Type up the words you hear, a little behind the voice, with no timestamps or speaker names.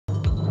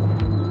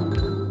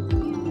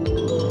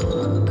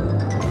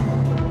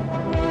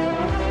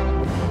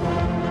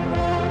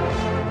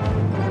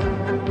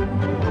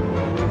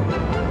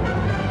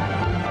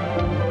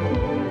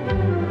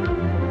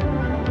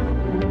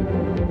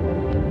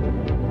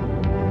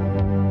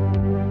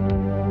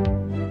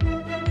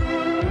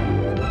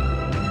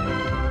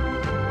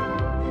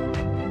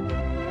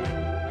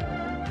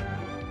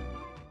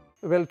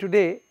Well,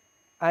 today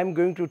I am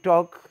going to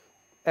talk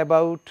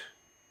about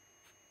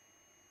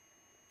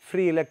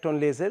free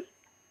electron laser,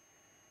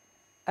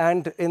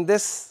 and in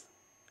this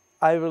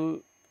I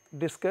will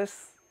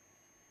discuss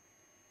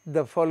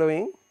the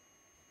following: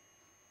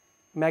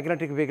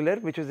 magnetic wiggler,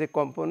 which is a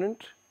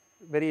component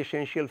very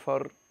essential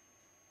for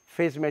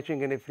phase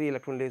matching in a free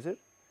electron laser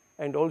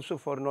and also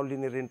for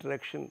nonlinear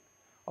interaction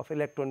of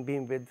electron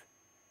beam with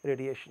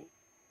radiation.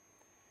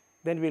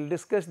 Then we will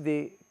discuss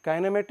the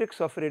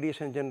kinematics of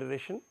radiation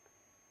generation,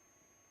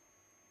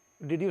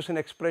 deduce an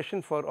expression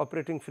for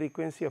operating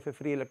frequency of a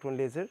free electron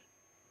laser.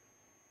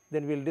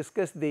 Then we will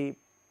discuss the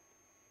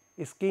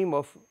scheme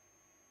of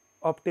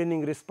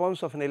obtaining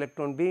response of an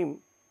electron beam,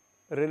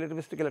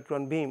 relativistic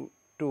electron beam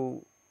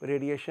to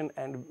radiation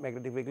and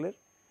magnetic wiggler,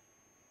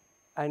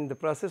 and in the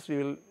process we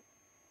will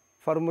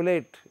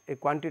formulate a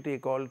quantity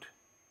called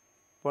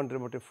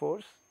point-rotative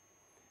force.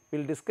 We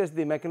will discuss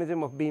the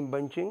mechanism of beam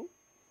bunching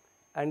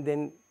and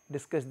then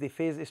discuss the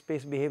phase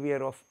space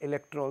behavior of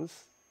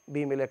electrons,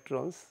 beam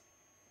electrons,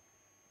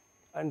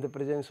 and the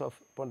presence of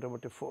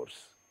point-rotative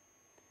force.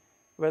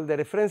 Well, the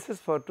references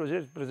for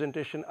today's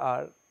presentation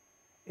are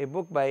a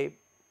book by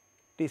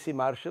T.C.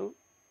 Marshall,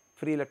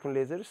 Free Electron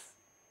Lasers,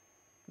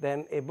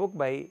 then a book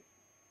by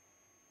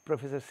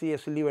Professor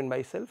C.S. Liu and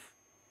myself,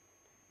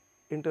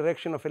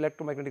 Interaction of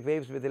Electromagnetic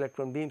Waves with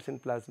Electron Beams in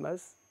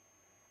Plasmas,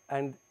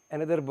 and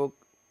another book,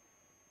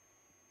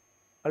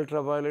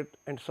 Ultraviolet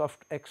and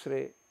Soft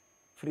X-ray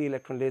Free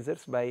Electron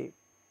Lasers by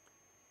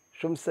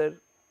Schumser,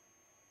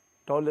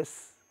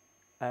 Tolles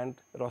and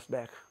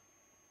Rosbach.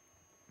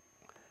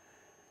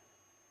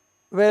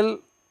 Well,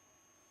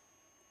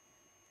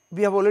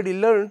 we have already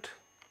learnt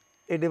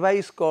a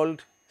device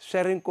called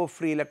Cherenkov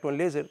free electron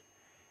laser,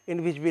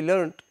 in which we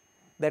learnt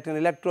that an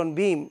electron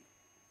beam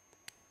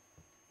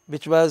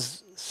which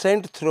was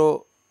sent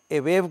through a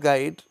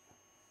waveguide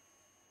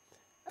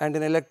and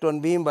an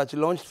electron beam was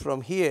launched from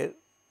here,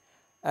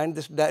 and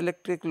this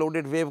dielectric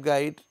loaded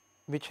waveguide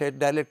which had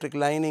dielectric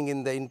lining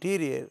in the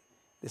interior,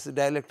 this is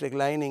dielectric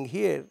lining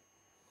here,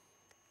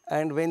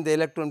 and when the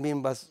electron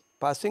beam was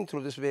passing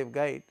through this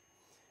waveguide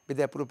with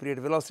the appropriate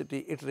velocity,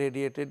 it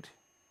radiated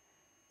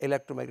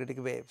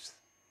electromagnetic waves.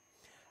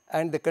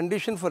 And the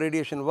condition for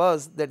radiation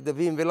was that the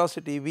beam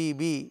velocity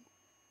Vb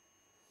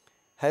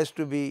has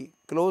to be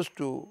close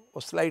to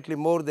or slightly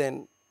more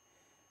than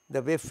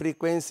the wave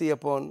frequency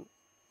upon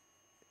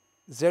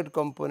z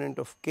component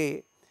of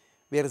k,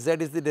 where z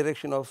is the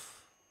direction of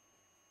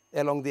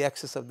along the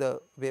axis of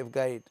the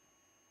waveguide.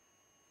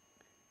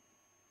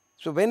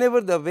 So,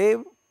 whenever the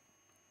wave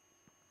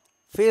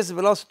phase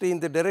velocity in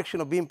the direction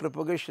of beam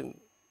propagation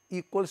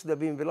equals the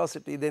beam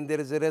velocity, then there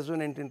is a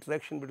resonant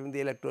interaction between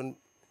the electron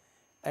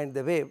and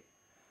the wave,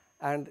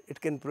 and it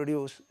can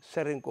produce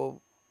Cherenkov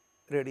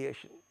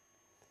radiation.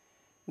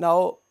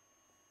 Now,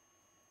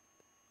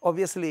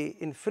 obviously,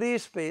 in free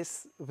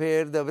space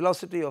where the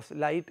velocity of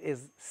light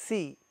is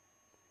c,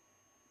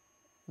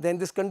 then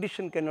this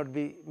condition cannot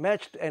be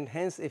matched, and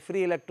hence a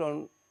free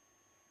electron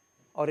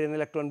or an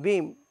electron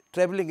beam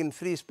travelling in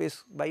free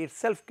space by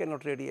itself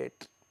cannot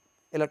radiate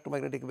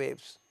electromagnetic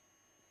waves.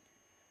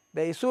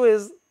 The issue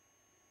is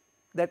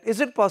that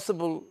is it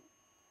possible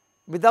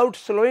without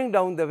slowing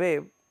down the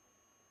wave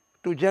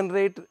to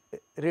generate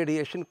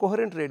radiation,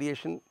 coherent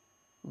radiation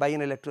by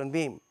an electron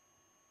beam?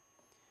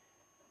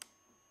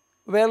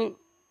 Well,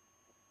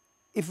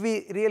 if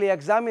we really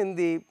examine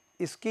the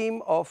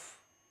scheme of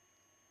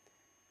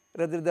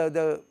rather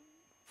the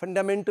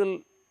fundamental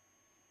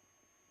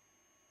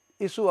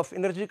issue of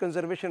energy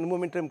conservation and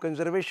momentum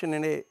conservation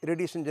in a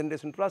radiation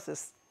generation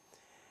process,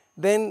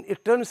 then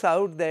it turns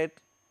out that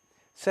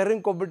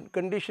Cherenkov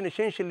condition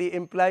essentially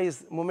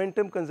implies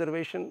momentum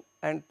conservation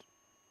and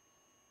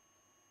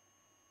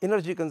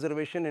energy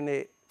conservation in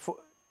a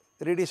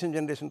radiation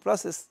generation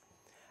process,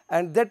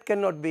 and that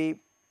cannot be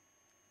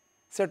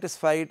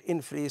satisfied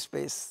in free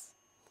space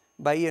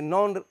by an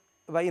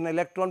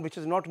electron which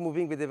is not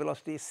moving with a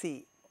velocity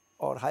c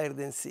or higher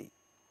than c.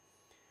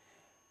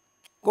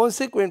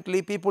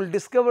 Consequently, people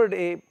discovered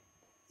a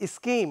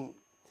scheme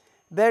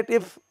that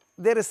if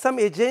there is some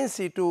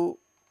agency to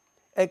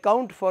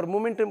account for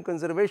momentum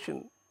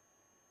conservation,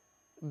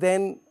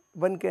 then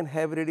one can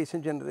have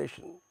radiation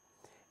generation.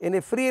 In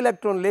a free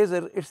electron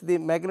laser, it is the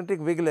magnetic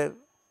wiggler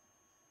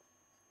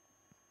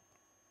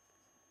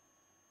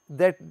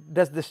that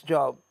does this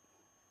job.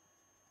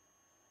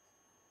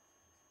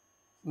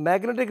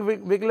 Magnetic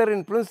wiggler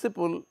in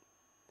principle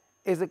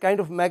is a kind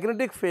of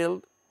magnetic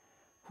field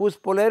whose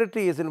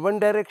polarity is in one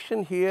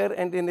direction here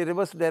and in a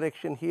reverse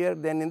direction here,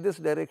 then in this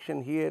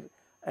direction here,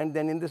 and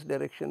then in this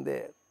direction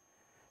there.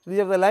 So, these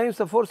are the lines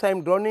of force I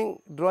am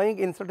drawing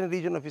in certain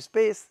region of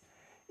space.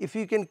 If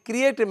you can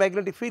create a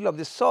magnetic field of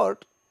this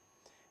sort,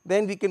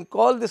 then we can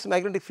call this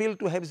magnetic field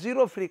to have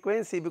 0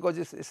 frequency because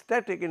it is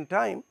static in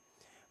time,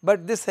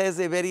 but this has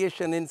a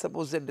variation in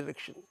suppose z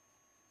direction.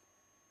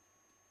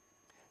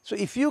 So,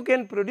 if you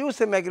can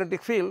produce a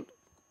magnetic field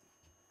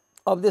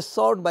of this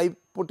sort by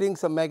putting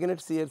some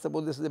magnets here,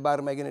 suppose this is a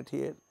bar magnet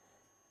here,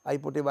 I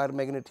put a bar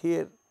magnet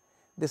here,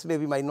 this may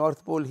be my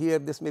north pole here,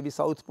 this may be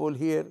south pole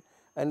here,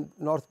 and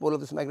north pole of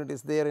this magnet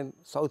is there and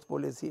south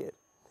pole is here.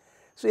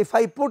 So, if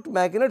I put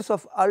magnets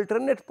of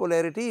alternate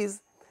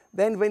polarities,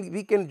 then when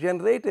we can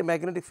generate a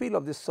magnetic field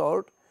of this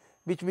sort,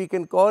 which we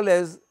can call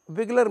as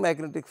Wigler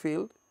magnetic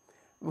field,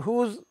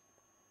 whose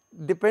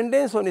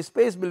dependence on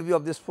space will be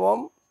of this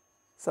form,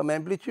 some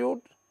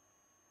amplitude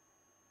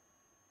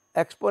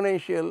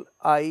exponential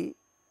I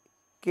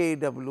k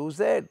w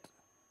z,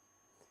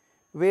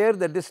 where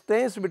the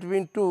distance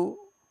between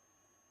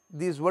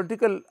these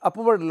vertical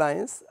upward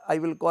lines I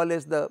will call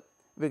as the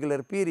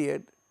Wigler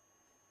period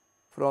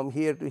from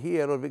here to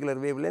here, or Wigler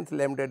wavelength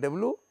lambda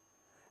w,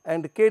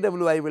 and k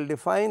w I will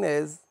define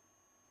as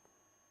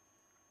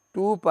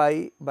 2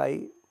 pi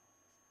by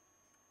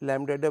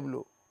lambda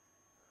w.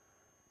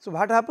 So,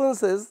 what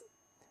happens is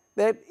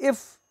that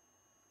if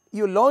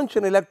you launch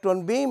an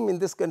electron beam in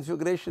this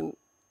configuration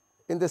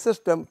in the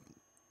system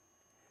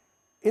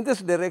in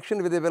this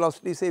direction with a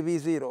velocity say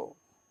v0,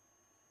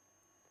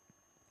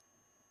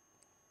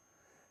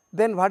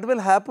 then what will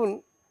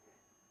happen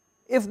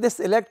if this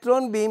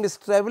electron beam is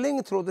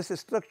travelling through this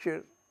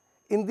structure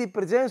in the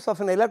presence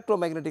of an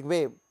electromagnetic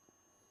wave,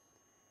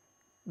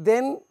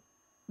 then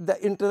the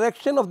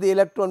interaction of the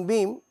electron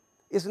beam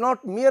is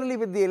not merely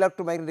with the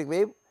electromagnetic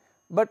wave,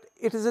 but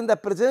it is in the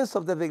presence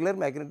of the Wigler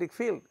magnetic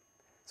field.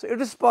 So,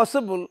 it is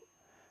possible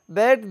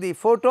that the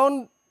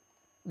photon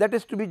that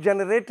is to be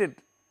generated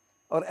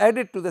or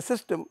added to the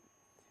system,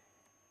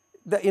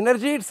 the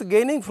energy it is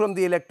gaining from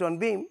the electron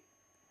beam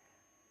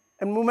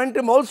and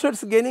momentum also it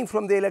is gaining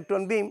from the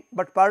electron beam,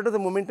 but part of the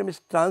momentum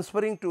is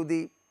transferring to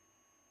the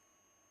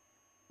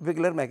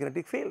Wigler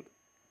magnetic field.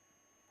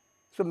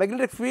 So,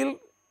 magnetic field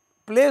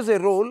plays a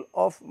role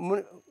of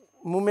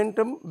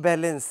momentum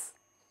balance,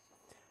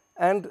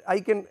 and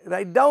I can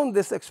write down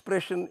this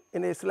expression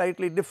in a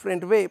slightly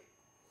different way.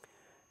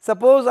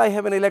 Suppose I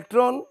have an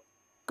electron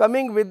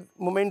coming with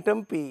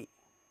momentum p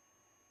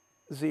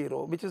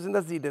 0, which is in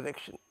the z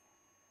direction,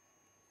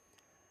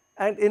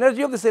 and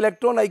energy of this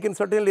electron I can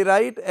certainly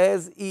write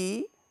as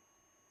E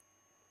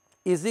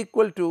is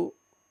equal to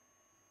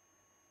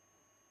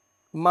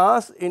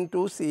mass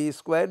into c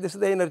square. This is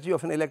the energy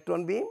of an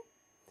electron beam.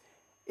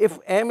 If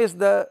m is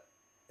the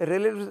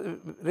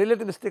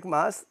relativistic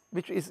mass,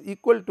 which is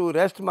equal to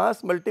rest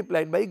mass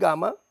multiplied by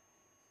gamma,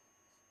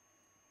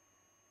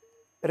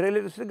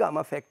 relativistic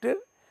gamma factor,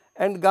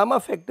 and gamma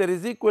factor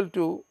is equal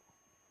to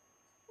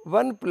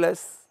 1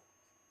 plus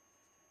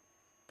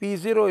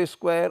p0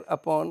 square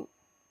upon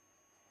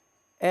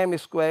m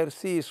square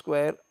c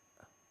square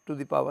to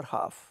the power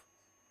half.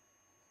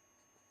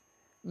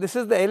 This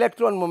is the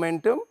electron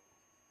momentum,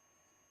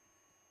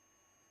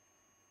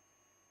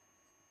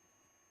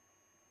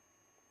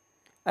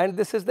 and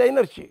this is the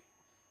energy.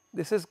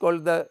 This is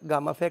called the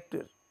gamma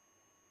factor.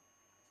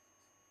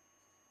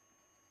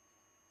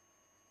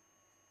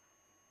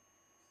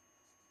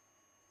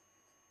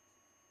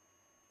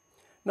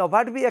 Now,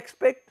 what we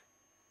expect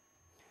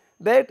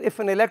that if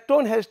an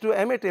electron has to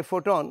emit a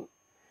photon,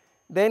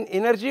 then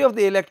energy of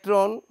the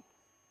electron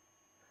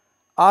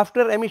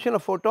after emission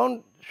of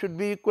photon should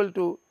be equal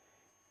to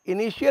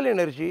initial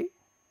energy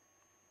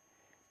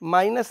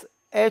minus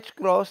h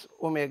cross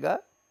omega,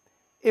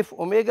 if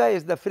omega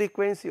is the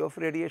frequency of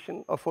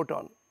radiation of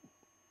photon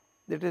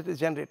that it is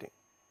generating,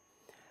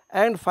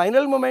 and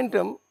final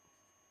momentum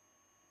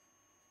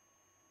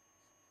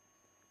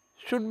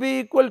should be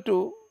equal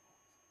to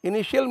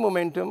initial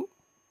momentum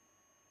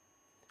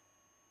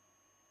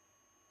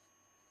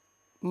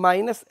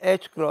minus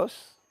h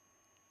cross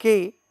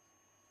k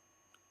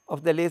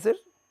of the laser,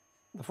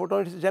 the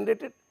photon is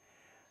generated.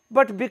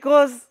 But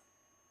because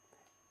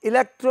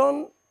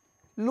electron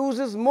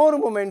loses more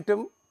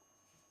momentum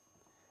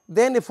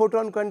than a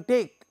photon can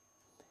take,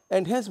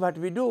 and hence what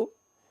we do,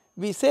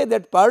 we say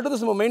that part of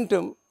this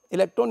momentum,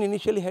 electron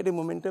initially had a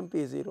momentum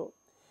p0,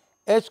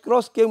 h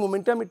cross k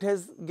momentum it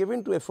has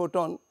given to a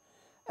photon,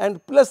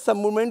 and plus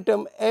some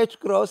momentum h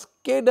cross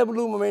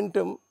kw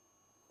momentum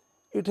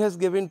it has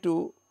given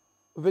to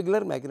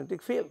Wigler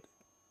magnetic field.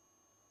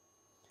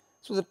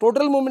 So, the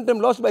total momentum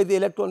lost by the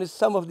electron is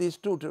sum of these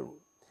two terms.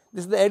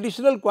 This is the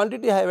additional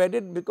quantity I have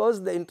added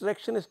because the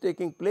interaction is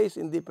taking place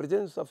in the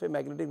presence of a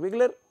magnetic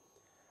Wigler,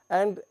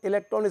 and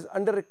electron is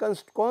under a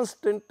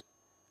constant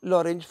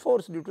Lorentz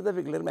force due to the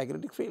Wigler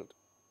magnetic field.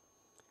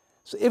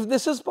 So, if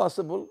this is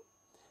possible,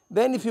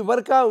 then if you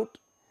work out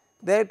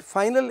that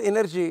final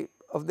energy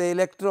of the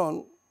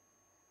electron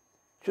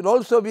should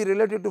also be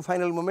related to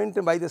final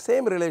momentum by the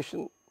same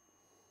relation,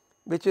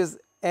 which is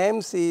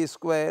mc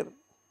square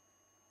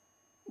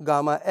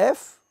gamma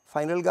f,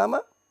 final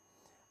gamma,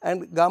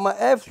 and gamma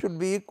f should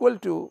be equal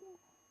to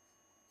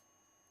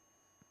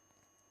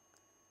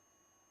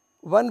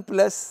 1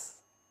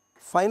 plus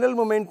final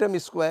momentum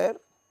square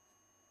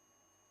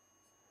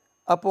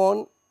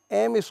upon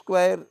m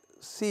square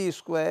c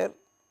square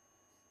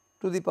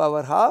to the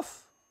power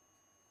half.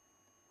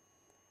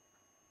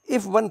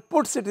 If one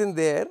puts it in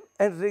there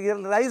and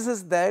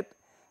realizes that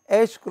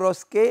h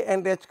cross k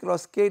and h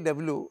cross k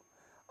w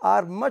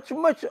are much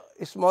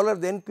smaller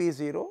than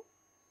p0,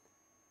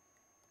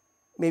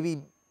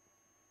 maybe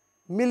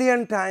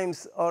million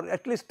times or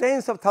at least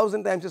tens of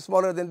thousand times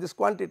smaller than this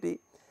quantity.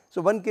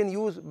 So, one can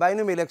use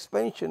binomial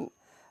expansion,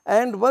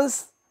 and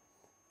once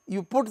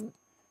you put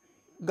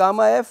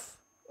gamma f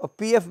or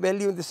p f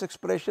value in this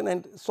expression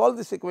and solve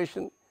this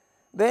equation,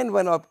 then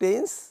one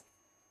obtains,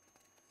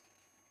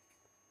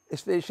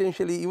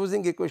 essentially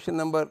using equation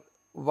number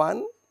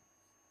 1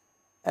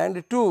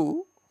 and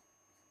 2,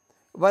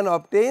 one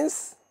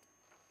obtains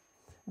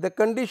the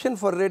condition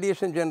for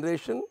radiation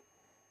generation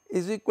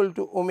is equal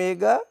to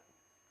omega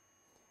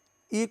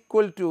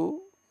equal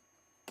to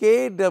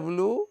k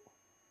w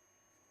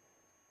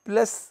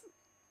plus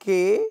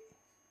k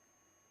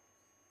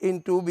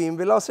into beam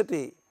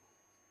velocity,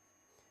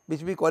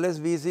 which we call as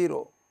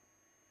V0.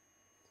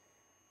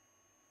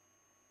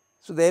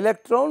 So, the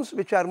electrons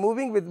which are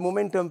moving with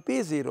momentum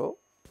P0,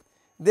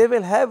 they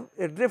will have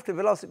a drift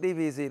velocity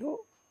V0,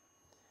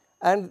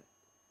 and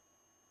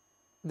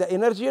the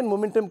energy and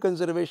momentum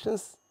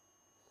considerations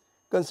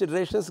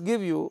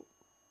give you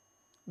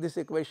this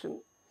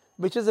equation,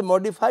 which is a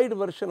modified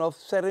version of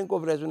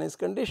Cherenkov resonance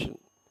condition.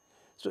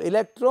 So,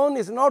 electron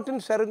is not in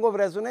Cherenkov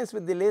resonance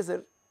with the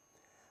laser,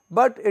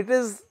 but it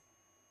is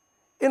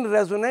in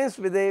resonance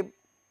with a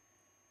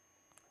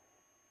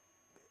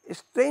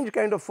strange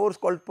kind of force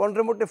called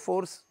Ponderomotive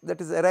force that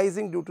is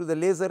arising due to the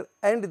laser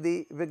and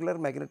the Wigler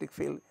magnetic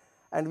field,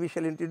 and we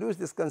shall introduce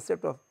this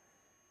concept of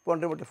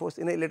Ponderomotive force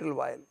in a little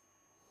while.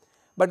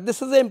 But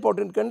this is an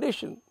important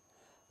condition,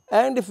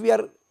 and if we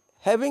are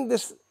having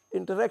this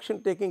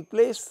interaction taking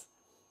place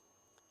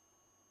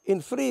in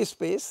free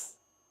space,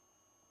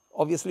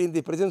 obviously in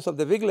the presence of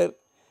the Wigler,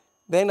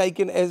 then I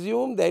can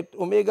assume that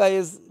omega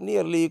is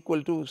nearly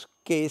equal to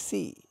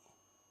Kc.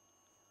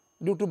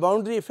 Due to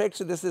boundary effects,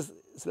 this is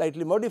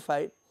slightly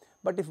modified,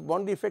 but if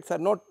boundary effects are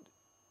not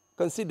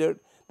considered,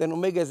 then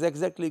omega is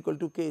exactly equal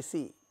to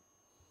Kc.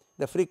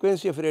 The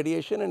frequency of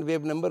radiation and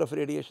wave number of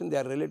radiation, they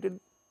are related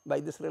by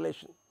this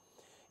relation.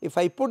 If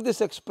I put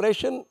this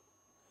expression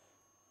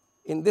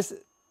in this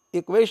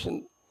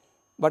equation,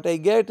 what I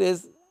get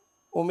is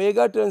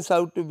omega turns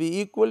out to be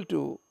equal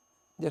to,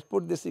 just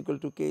put this equal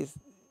to k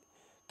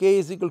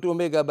is equal to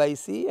omega by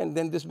c, and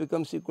then this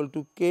becomes equal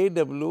to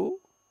kw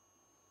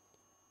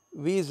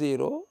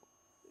V0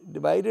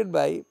 divided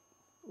by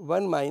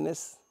 1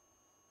 minus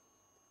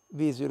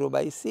V0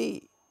 by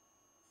c.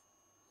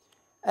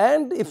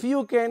 And if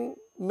you can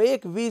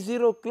make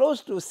V0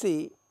 close to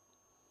c,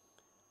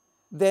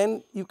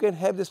 then you can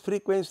have this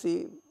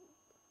frequency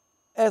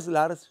as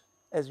large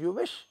as you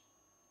wish.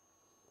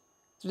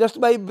 So,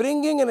 just by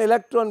bringing an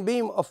electron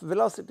beam of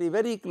velocity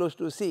very close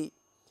to c,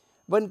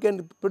 one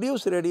can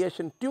produce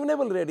radiation,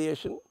 tunable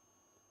radiation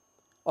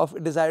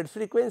of desired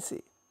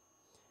frequency.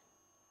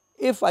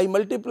 If I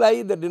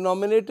multiply the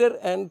denominator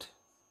and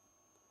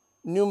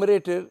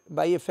numerator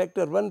by a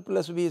factor 1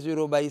 plus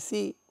V0 by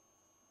c,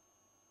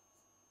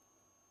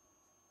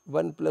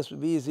 1 plus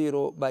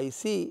V0 by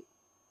c,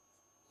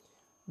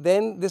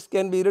 then this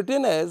can be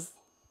written as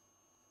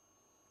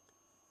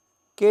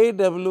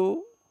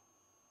kw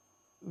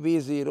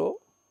V0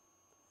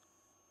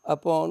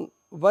 upon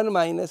 1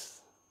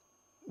 minus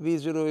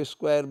V0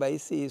 square by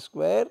c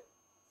square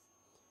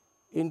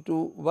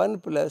into 1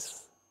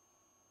 plus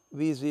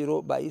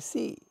V0 by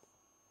c.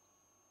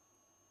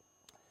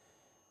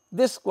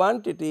 This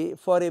quantity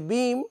for a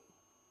beam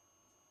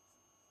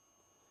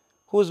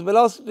whose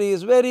velocity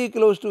is very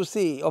close to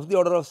c, of the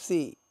order of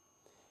c,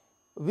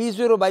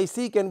 V0 by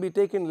c can be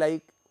taken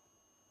like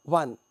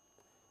 1.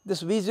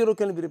 This V0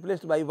 can be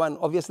replaced by 1.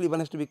 Obviously, one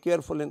has to be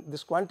careful in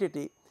this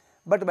quantity,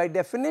 but by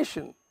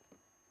definition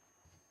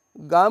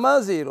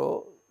gamma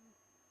 0,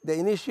 the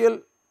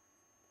initial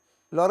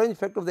Lorentz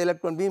effect of the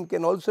electron beam,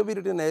 can also be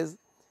written as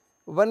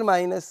 1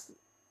 minus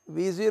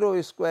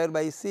V0 square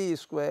by c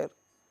square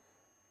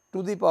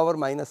to the power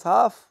minus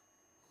half,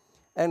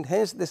 and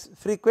hence this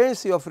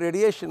frequency of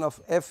radiation of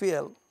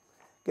FEL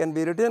can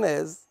be written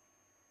as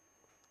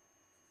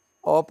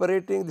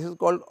operating, this is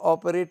called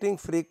operating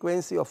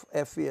frequency of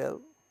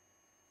FEL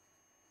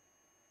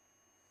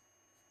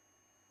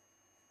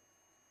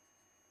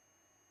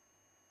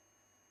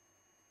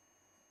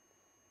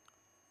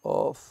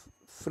of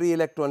free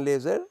electron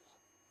laser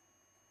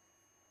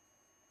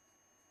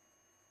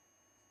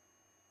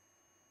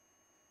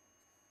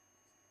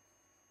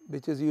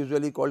which is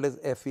usually called as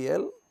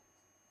FEL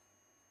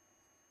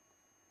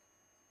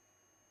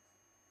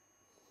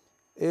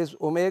is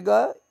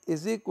omega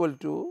is equal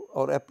to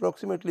or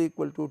approximately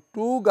equal to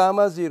 2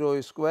 gamma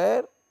 0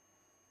 square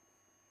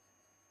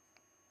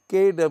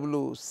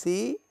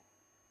kWc.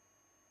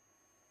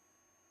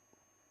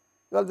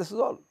 Well, this is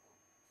all.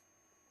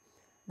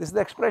 This is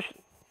the expression.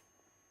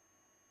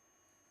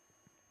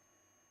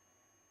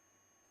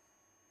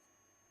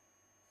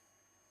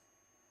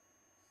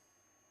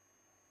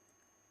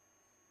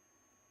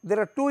 There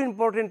are two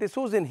important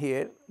issues in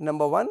here.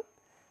 Number one,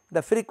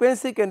 the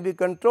frequency can be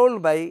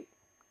controlled by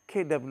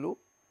kW.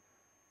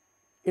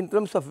 In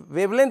terms of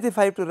wavelength, if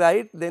I have to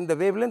write, then the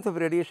wavelength of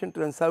radiation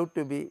turns out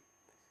to be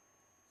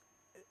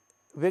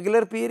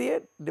Wigler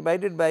period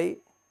divided by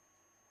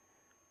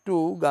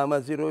to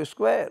gamma 0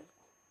 square.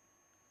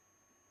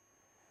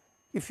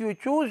 If you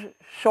choose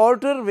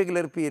shorter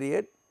Wigler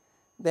period,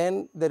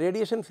 then the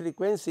radiation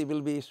frequency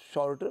will be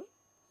shorter,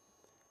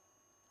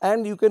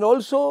 and you can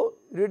also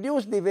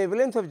reduce the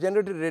wavelength of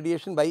generated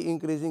radiation by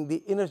increasing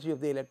the energy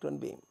of the electron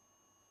beam.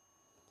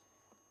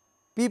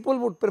 People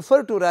would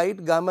prefer to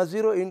write gamma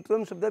 0 in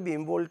terms of the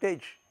beam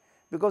voltage,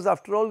 because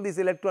after all these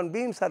electron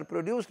beams are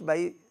produced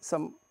by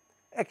some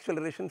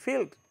acceleration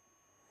field.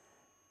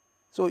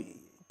 So,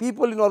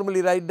 people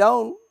normally write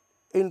down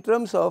in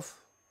terms of,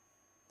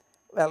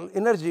 well,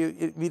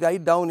 energy we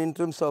write down in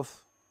terms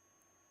of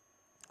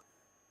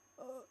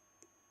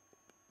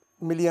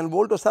million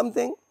volt or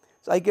something.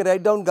 So, I can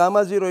write down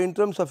gamma 0 in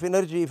terms of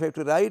energy. If I have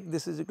to write,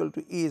 this is equal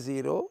to E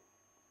 0.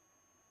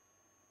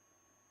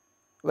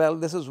 Well,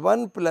 this is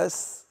 1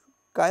 plus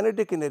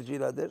kinetic energy,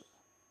 rather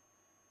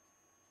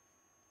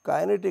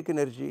kinetic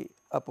energy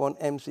upon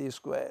mc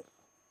square.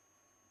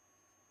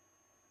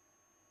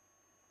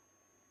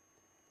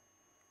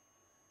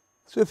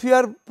 So, if you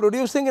are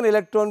producing an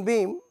electron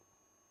beam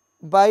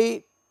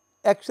by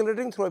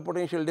accelerating through a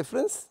potential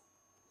difference,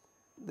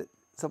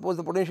 suppose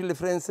the potential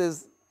difference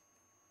is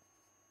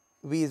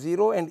V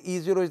 0 and E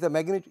 0 is the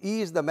magnitude,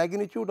 E is the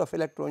magnitude of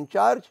electron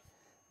charge,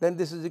 then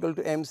this is equal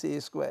to mc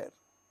square,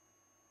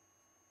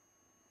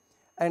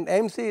 and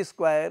mc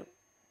square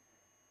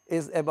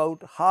is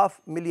about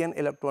 500,000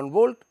 electron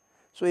volt.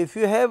 So, if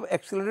you have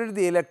accelerated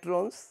the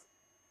electrons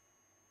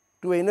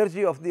to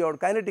energy of the order,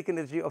 kinetic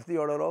energy of the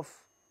order of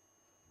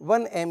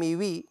 1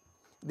 MeV,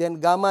 then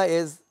gamma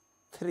is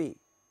 3.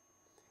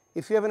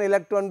 If you have an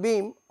electron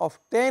beam of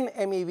 10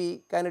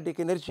 MeV kinetic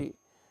energy,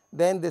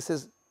 then this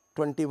is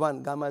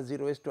 21, gamma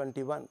 0 is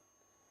 21.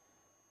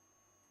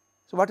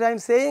 So, what I am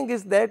saying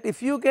is that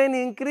if you can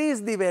increase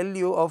the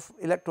value of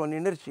electron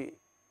energy,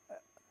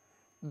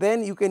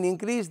 then you can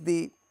increase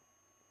the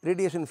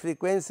radiation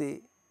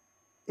frequency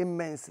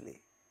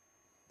immensely,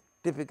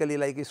 typically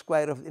like a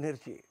square of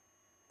energy.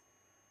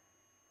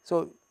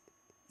 So,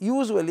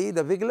 usually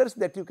the Wiglers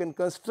that you can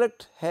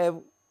construct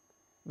have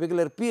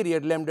Wigler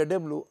period lambda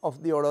w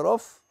of the order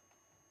of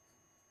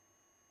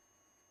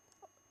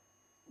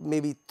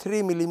maybe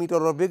 3 millimeter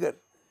or bigger.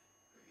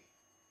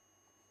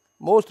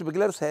 Most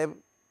Wiglers have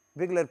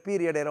Wigler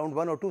period around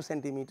 1 or 2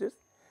 centimeters,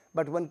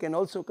 but one can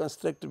also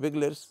construct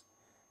Wiglers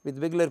with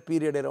Wigler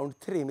period around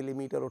 3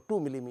 millimeter or 2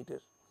 millimeter.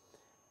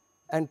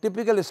 And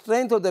typical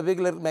strength of the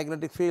Wigler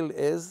magnetic field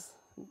is,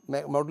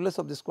 modulus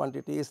of this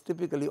quantity is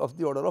typically of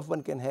the order of,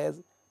 one can have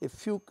a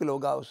few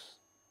kilogauss,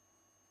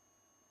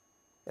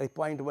 like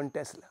 0.1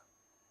 Tesla.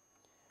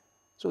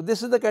 So,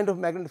 this is the kind of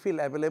magnetic field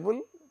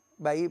available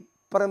by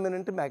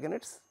permanent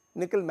magnets,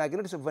 nickel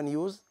magnets. If one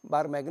use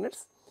bar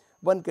magnets,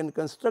 one can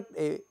construct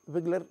a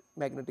Wigler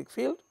magnetic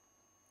field,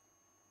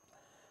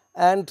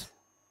 and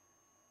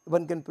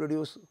one can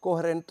produce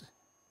coherent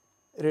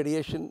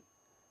radiation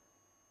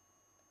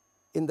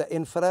in the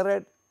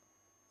infrared,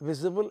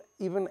 visible,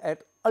 even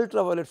at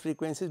ultraviolet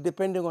frequencies,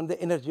 depending on the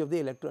energy of the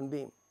electron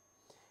beam.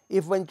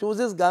 If one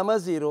chooses gamma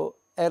 0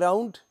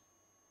 around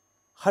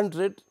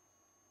 100,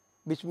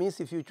 which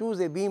means if you choose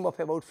a beam of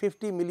about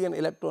 50 million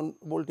electron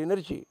volt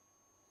energy,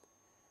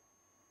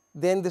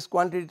 then this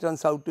quantity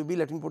turns out to be,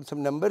 let me put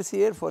some numbers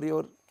here for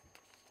your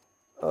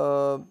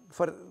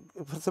for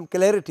some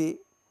clarity.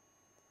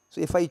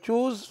 So, if I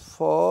choose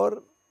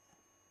for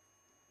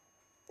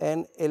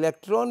an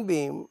electron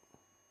beam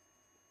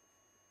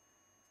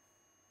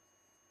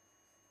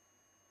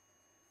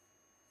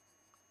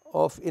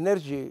of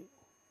energy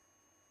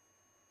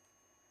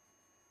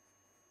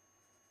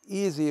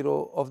E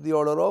 0 of the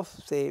order of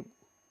say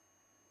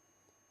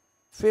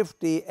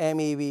 50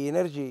 MeV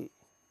energy,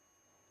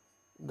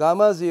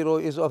 gamma 0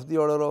 is of the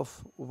order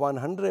of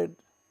 100,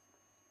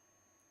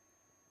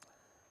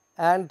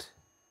 and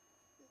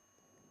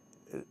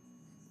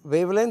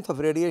wavelength of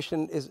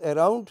radiation is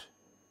around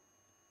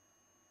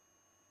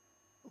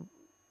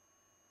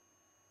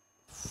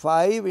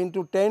 5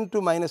 into 10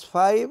 to minus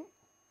 5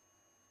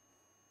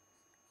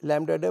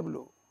 lambda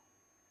w.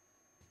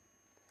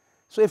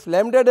 So, if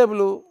lambda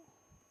w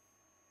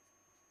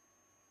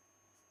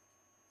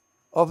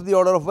of the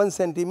order of 1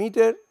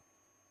 centimeter,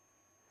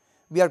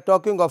 we are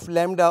talking of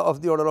lambda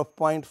of the order of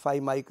 0.5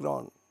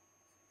 micron,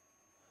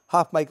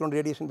 half micron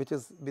radiation, which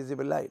is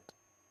visible light.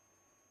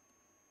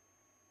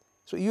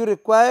 So, you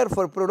require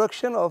for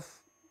production of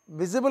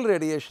visible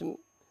radiation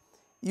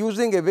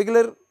using a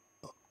Wigler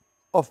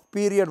of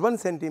period 1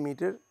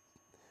 centimeter,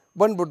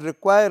 one would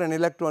require an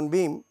electron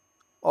beam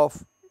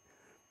of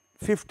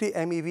 50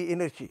 MeV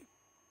energy.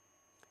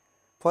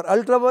 For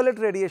ultraviolet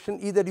radiation,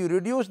 either you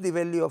reduce the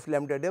value of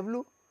lambda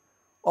w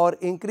or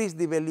increase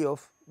the value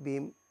of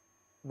beam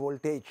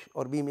voltage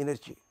or beam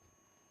energy,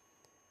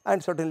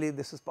 and certainly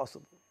this is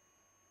possible.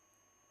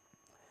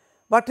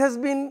 What has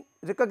been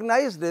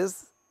recognized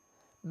is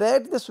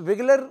that this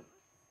Wigler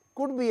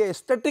could be a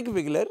static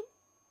Wigler,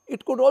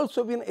 it could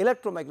also be an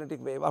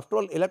electromagnetic wave. After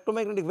all,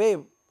 electromagnetic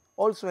wave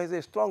also has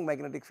a strong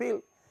magnetic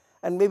field,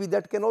 and maybe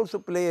that can also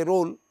play a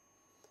role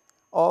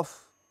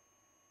of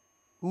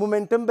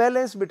momentum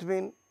balance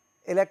between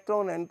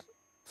electron and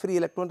free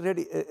electron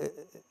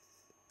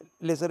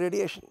laser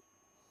radiation.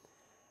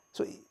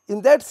 So,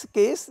 in that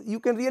case you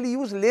can really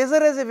use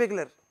laser as a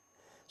Wiggler.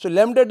 So,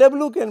 lambda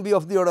W can be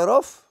of the order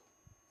of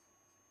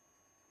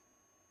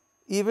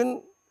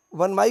even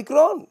 1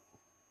 micron.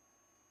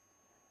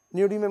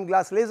 Neodymium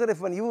glass laser,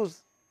 if one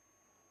use,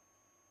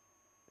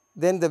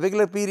 then the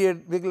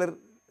Wiggler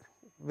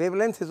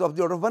wavelength is of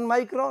the order of 1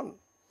 micron,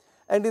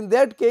 and in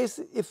that case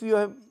if you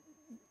have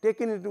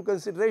taken into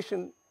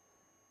consideration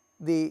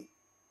the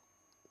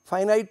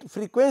finite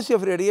frequency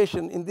of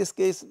radiation, in this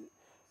case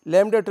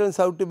lambda turns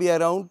out to be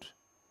around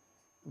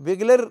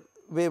Wiggler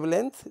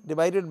wavelength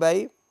divided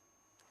by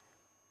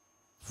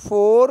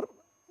 4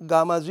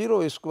 gamma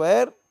 0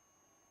 square,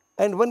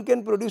 and one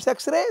can produce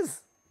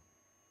X-rays,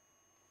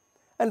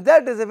 and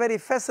that is a very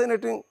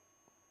fascinating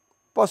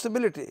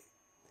possibility.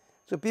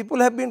 So, people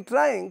have been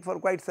trying for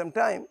quite some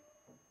time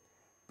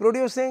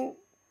producing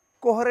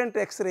coherent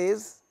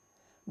X-rays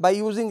by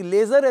using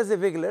laser as a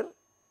Wiggler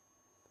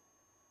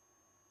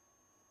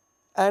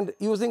and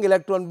using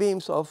electron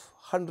beams of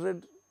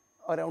 100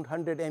 around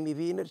 100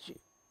 MeV energy.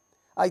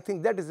 I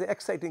think that is an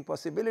exciting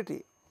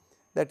possibility,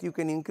 that you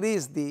can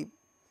increase the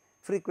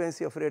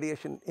frequency of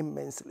radiation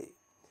immensely.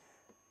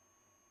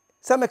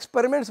 Some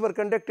experiments were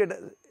conducted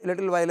a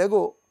little while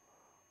ago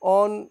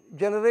on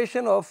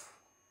generation of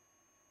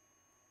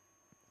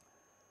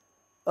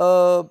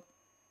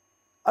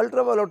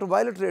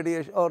ultraviolet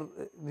radiation or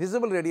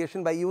visible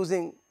radiation by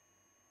using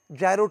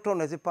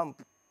gyrotron as a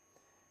pump,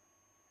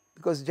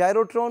 because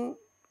gyrotron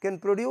can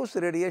produce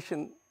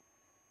radiation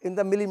in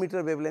the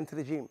millimeter wavelength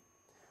regime.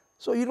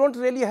 So, you do not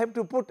really have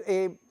to put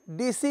a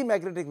DC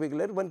magnetic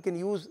Wiggler, one can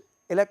use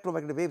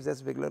electromagnetic waves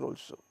as Wiggler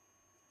also.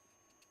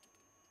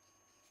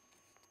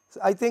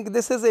 So, I think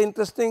this is an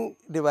interesting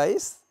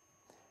device.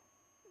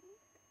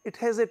 It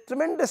has a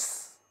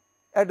tremendous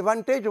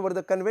advantage over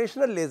the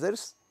conventional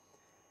lasers,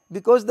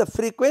 because the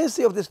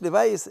frequency of this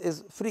device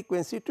is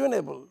frequency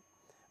tunable.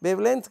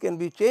 Wavelength can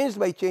be changed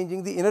by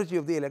changing the energy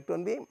of the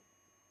electron beam.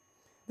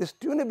 This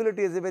tunability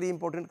is a very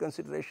important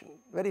consideration,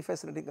 very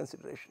fascinating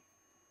consideration.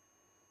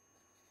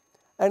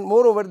 And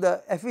moreover,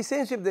 the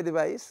efficiency of the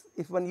device,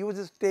 if one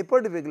uses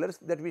tapered Wigglers,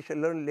 that we shall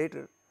learn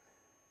later,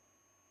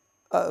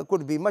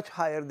 could be much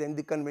higher than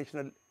the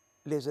conventional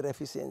laser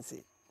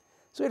efficiency.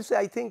 So, it is,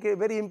 I think, a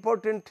very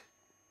important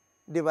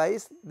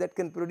device that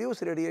can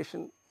produce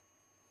radiation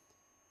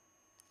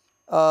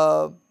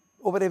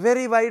over a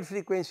very wide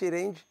frequency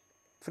range.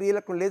 Free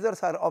electron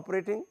lasers are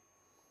operating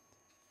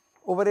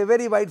over a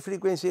very wide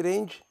frequency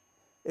range,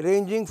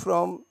 ranging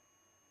from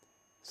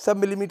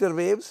sub-millimeter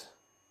waves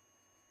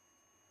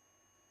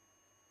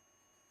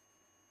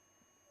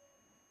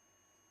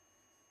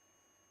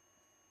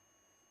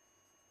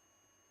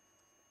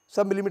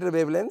sub-millimeter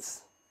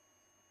wavelengths.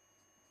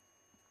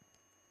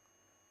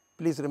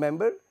 Please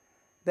remember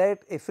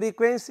that a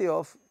frequency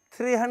of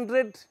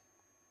 300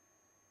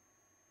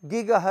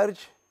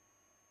 gigahertz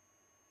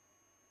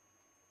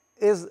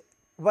is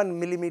 1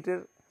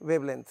 millimeter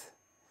wavelength.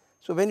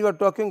 So, when you are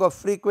talking of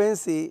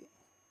frequency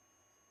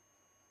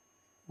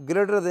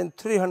greater than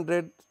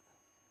 300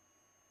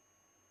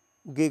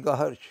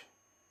 gigahertz,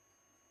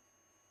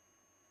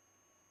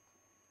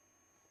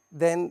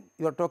 then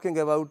you are talking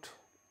about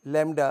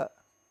lambda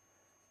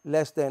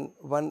less than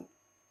 1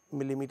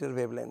 millimeter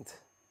wavelength.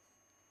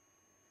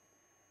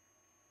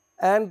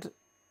 And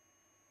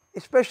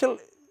special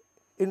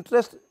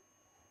interest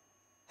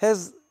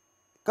has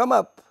come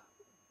up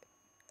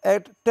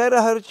at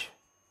terahertz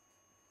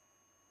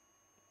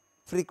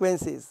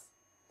frequencies,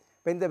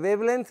 when the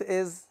wavelength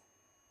is,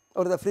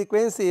 or the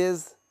frequency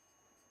is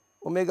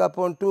omega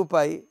upon 2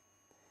 pi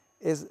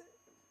is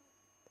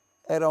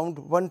around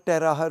 1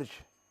 terahertz,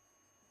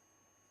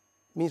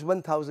 means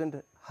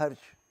 1000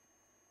 hertz.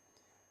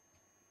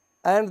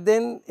 And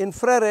then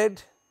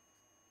infrared,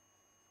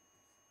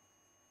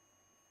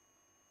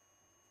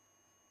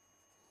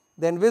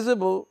 then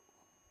visible,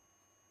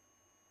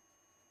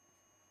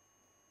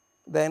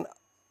 then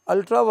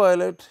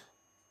ultraviolet,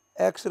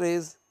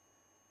 X-rays.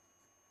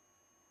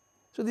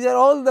 So, these are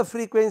all the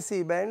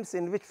frequency bands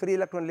in which free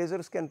electron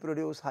lasers can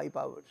produce high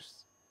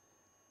powers.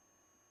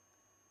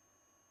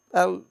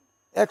 Well,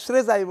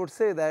 X-rays, I would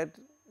say that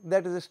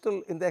is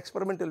still in the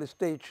experimental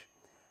stage,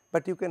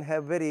 but you can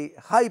have very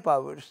high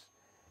powers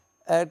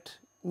at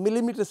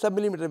millimeter,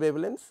 sub-millimeter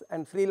wavelengths,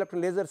 and free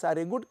electron lasers are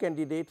a good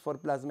candidate for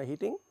plasma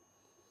heating.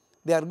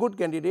 They are good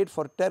candidate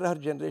for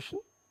terahertz generation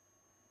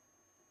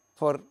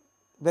for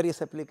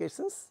various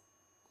applications.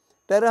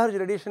 Terahertz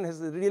radiation has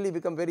really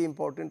become very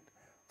important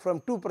from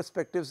two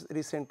perspectives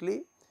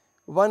recently.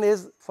 One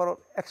is for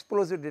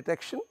explosive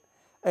detection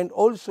and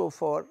also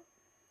for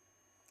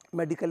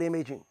medical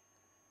imaging.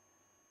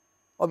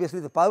 Obviously,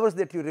 the powers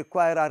that you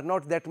require are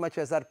not that much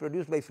as are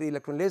produced by free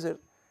electron laser.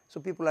 So,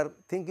 people are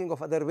thinking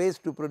of other ways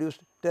to produce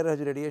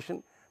terahertz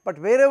radiation, but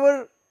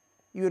wherever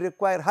you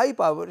require high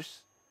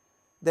powers,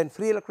 then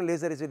free electron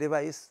laser is a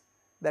device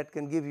that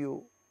can give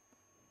you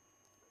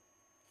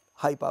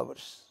high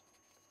powers.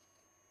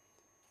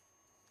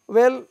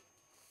 Well,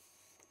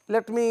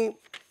 let me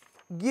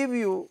give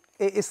you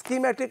a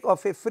schematic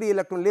of a free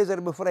electron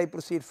laser before I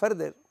proceed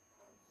further.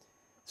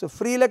 So,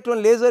 free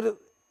electron laser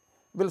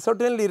will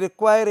certainly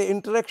require a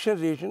interaction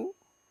region.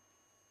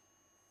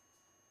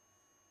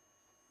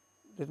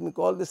 Let me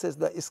call this as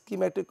the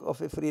schematic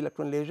of a free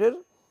electron laser.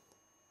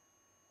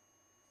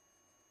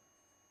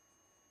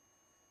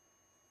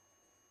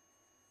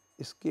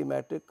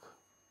 Schematic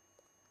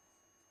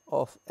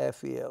of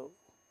FEL.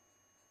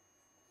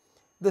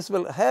 This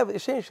will have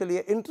essentially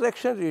an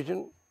interaction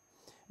region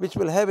which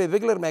will have a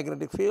Wigler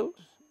magnetic field,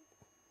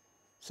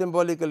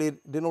 symbolically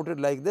denoted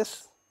like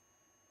this.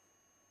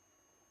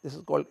 This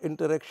is called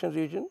interaction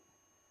region.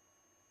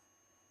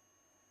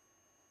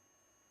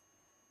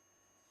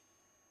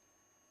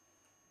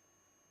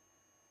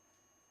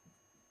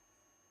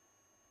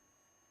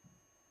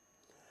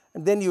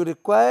 And then you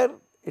require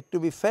it to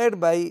be fed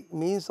by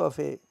means of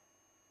a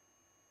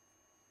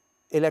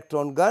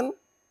electron gun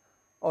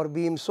or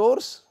beam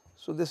source.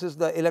 So, this is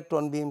the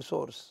electron beam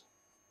source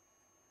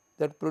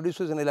that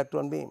produces an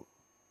electron beam,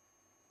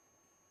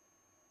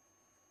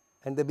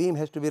 and the beam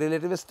has to be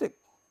relativistic.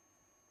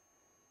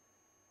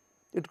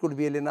 It could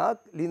be a LINAC,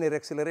 linear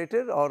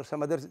accelerator, or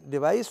some other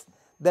device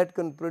that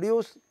can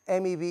produce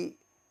MeV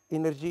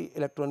energy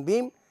electron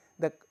beam.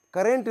 The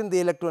current in the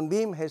electron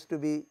beam has to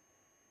be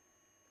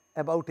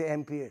about an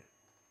ampere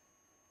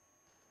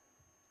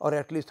or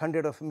at least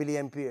 100 of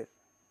milliampere.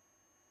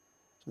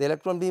 The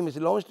electron beam is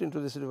launched into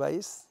this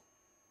device,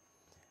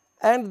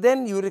 and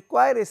then you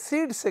require a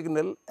seed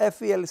signal,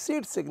 FEL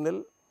seed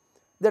signal,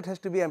 that has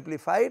to be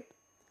amplified,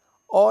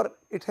 or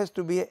it has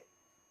to be an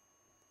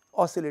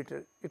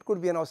oscillator. It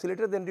could be an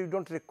oscillator, then you do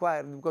not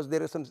require, because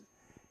there is some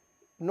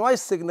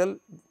noise signal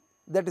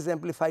that is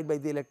amplified by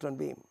the electron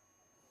beam.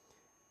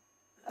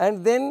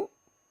 And then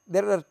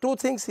there are two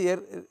things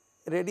here,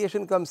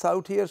 radiation comes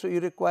out here. So, you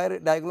require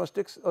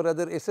diagnostics or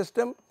rather a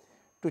system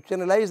to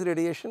channelize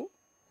radiation,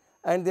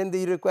 and then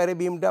you require a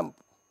beam dump.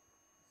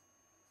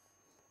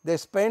 The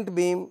spent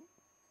beam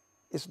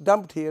is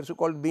dumped here, so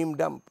called beam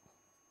dump.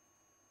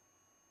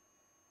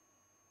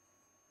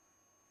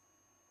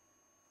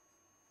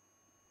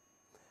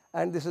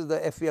 And this is the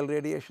FEL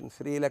radiation,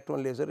 free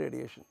electron laser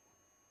radiation.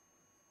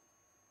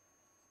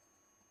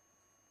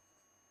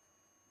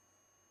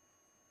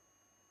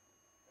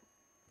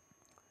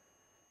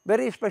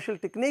 Very special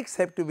techniques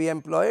have to be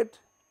employed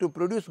to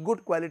produce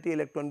good quality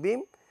electron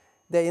beam.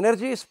 The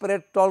energy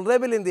spread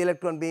tolerable in the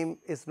electron beam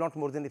is not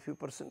more than a few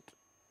 %,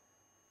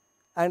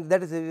 and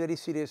that is a very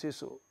serious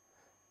issue.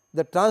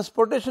 The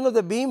transportation of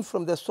the beam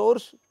from the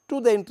source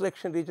to the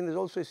interaction region is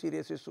also a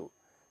serious issue.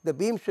 The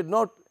beam should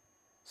not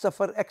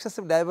suffer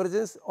excessive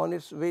divergence on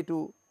its way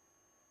to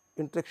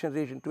interaction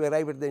region, to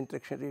arrive at the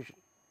interaction region.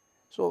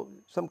 So,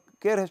 some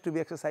care has to be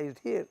exercised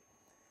here.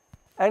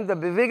 And the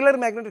Wigler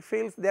magnetic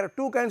fields, there are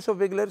two kinds of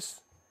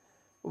Wiglers.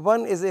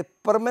 One is a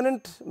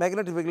permanent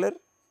magnetic Wigler,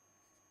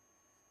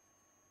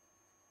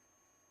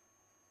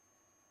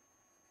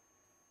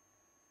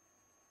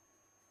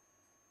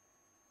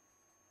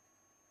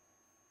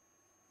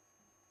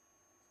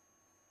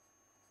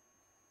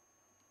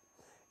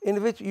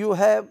 in which you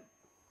have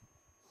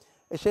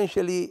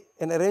essentially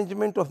an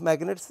arrangement of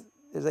magnets,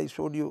 as I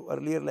showed you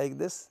earlier, like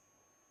this.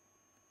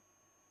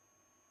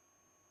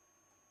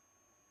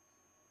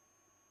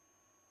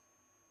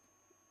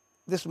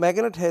 This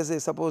magnet has a,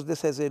 suppose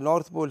this has a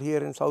north pole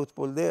here and south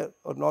pole there,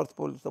 or north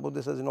pole, suppose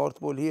this has a north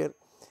pole here,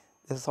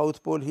 this is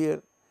south pole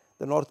here,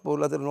 the north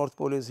pole, other north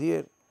pole is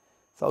here,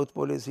 south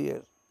pole is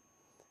here,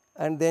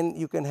 and then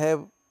you can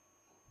have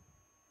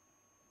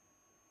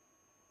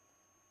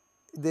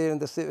there in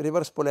the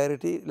reverse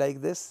polarity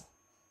like this.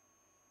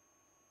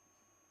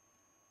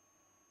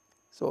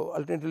 So,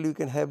 alternatively you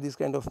can have these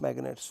kind of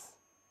magnets.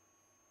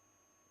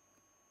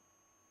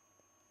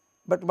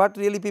 But what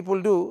really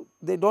people do,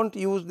 they do not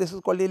use, this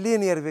is called a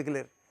linear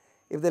Wigler.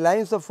 If the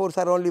lines of force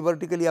are only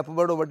vertically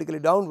upward or vertically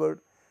downward,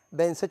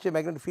 then such a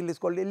magnetic field is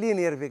called a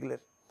linear Wigler.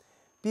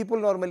 People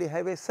normally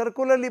have a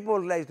circularly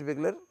polarized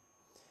Wigler.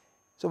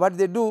 So, what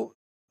they do,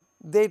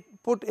 they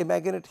put a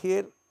magnet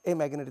here, a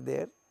magnet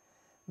there,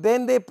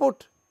 then they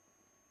put,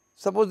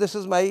 suppose this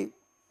is my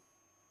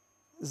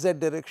z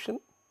direction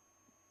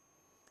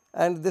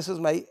and this is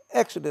my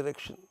x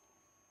direction.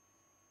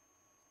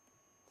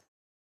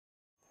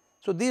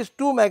 So, these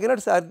two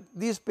magnets are,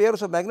 these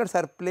pairs of magnets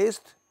are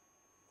placed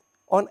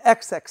on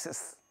x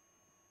axis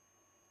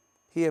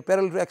here,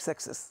 parallel to x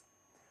axis,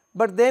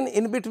 but then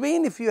in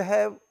between if you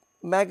have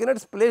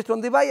magnets placed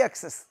on the y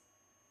axis.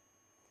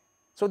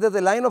 So, that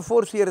the line of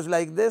force here is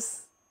like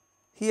this,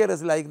 here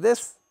is like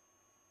this,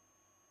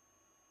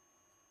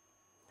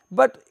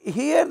 but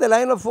here the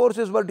line of force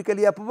is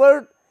vertically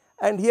upward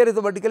and here is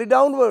the vertically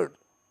downward.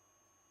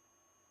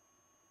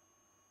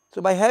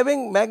 So, by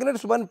having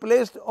magnets one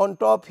placed on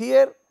top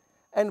here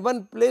and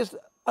one placed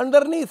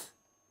underneath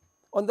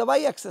on the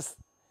y axis,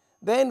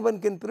 then one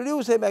can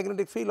produce a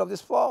magnetic field of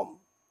this form.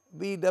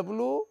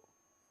 Bw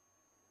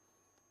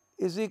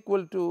is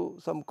equal to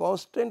some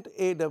constant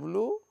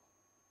Aw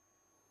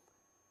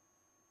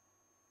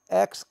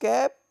x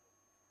cap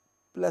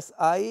plus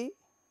I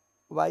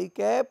y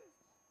cap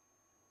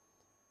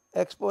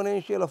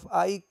exponential of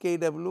I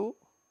kW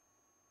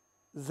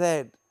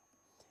z.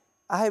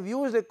 I have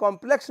used a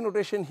complex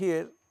notation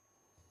here,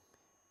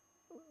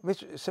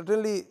 which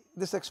certainly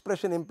this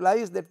expression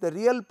implies that the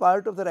real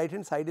part of the right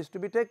hand side is to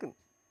be taken.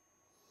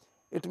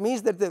 It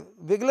means that the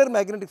Wigler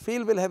magnetic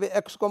field will have a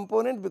x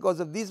component because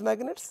of these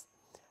magnets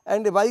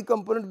and a y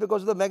component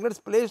because of the magnets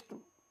placed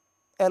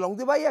along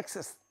the y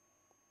axis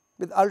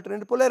with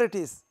alternate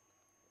polarities.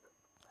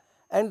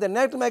 And the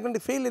net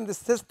magnetic field in this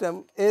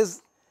system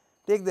is,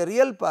 take the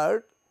real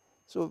part.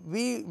 So,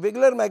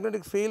 Wigler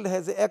magnetic field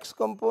has a x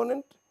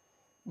component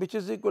which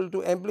is equal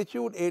to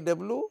amplitude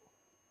AW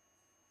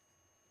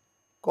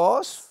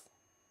cos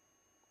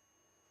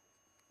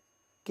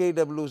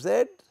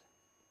KWZ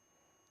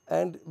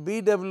and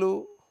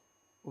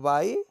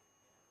BWY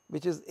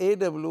which is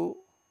AW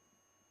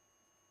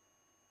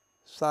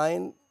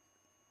sin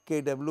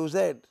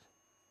KWZ.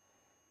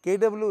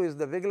 KW is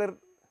the Wigler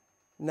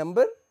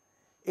number,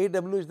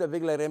 AW is the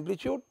Wigler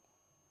amplitude,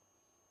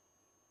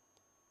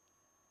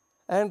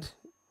 and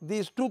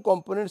these two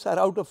components are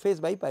out of phase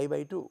by pi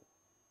by 2.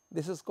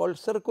 This is called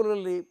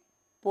circularly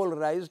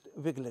polarized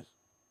Wigler.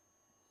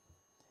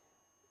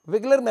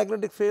 Wigler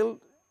magnetic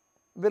field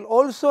will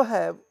also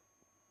have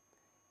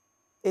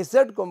a z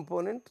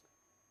component,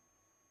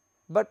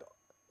 but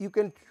you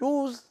can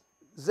choose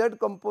z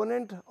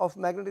component of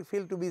magnetic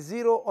field to be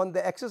 0 on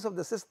the axis of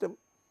the system,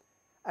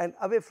 and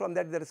away from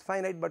that there is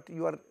finite, but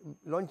you are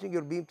launching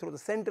your beam through the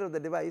center of the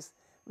device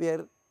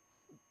where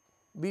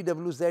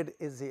BWZ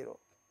is 0.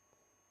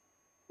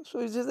 So,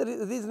 it is a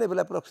reasonable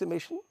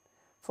approximation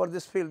for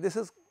this field. This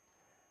is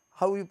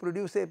how you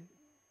produce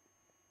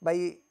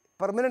by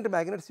permanent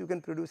magnets you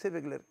can produce a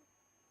Wigler.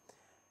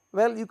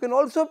 Well, you can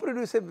also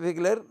produce a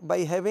Wigler by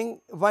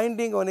having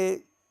winding on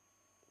a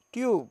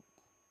tube.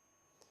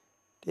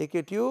 Take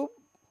a tube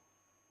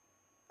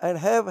and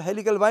have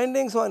helical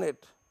windings on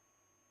it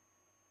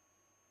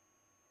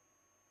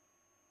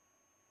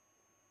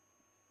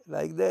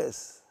like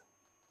this.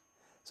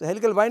 So,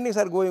 helical windings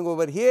are going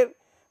over here,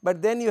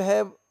 but then you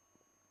have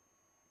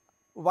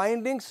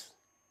windings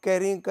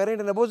carrying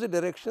current in opposite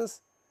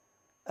directions,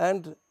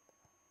 and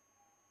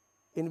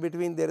in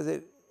between there is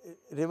a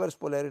reverse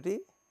polarity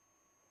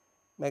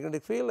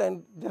magnetic field,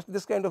 and just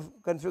this kind of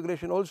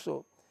configuration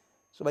also.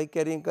 So, by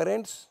carrying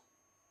currents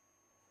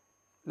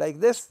like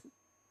this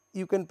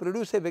you can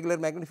produce a Wigler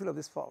magnetic field of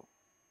this form,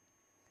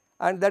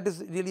 and that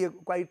is really a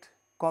quite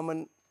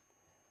common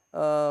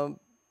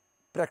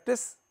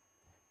practice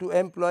to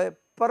employ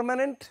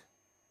permanent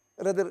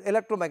rather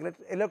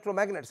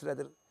electromagnets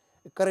rather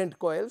current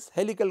coils,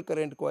 helical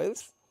current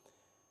coils,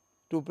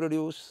 to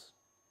produce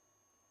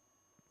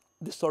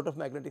this sort of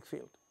magnetic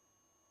field.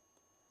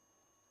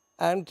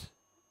 And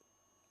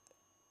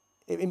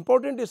an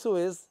important issue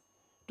is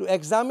to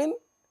examine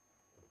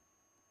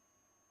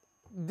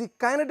the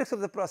kinetics of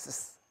the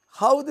process,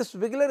 how this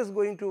Wigler is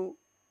going to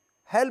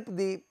help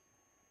the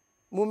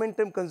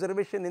momentum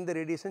conservation in the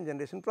radiation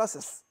generation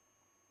process.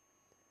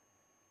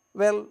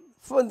 Well,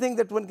 one thing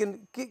that one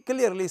can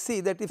clearly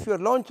see, that if you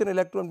launch an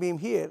electron beam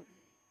here,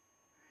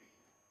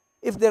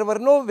 if there were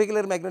no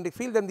Wigler magnetic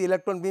field, then the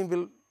electron beam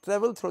will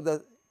travel through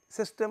the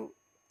system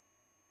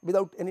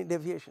without any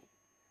deviation.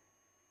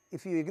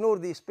 If you ignore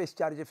the space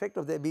charge effect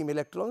of the beam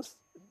electrons,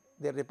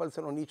 their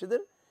repulsion on each other,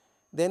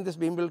 then this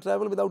beam will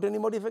travel without any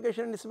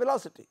modification in its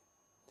velocity.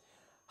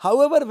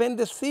 However, when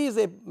this sees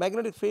a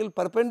magnetic field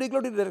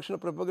perpendicular to the direction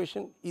of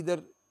propagation,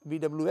 either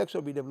BWX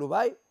or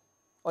BWY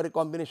or a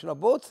combination of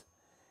both,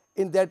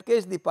 in that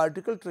case the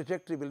particle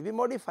trajectory will be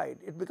modified,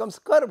 it becomes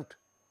curved.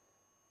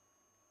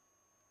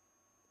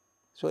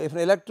 So, if an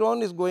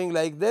electron is going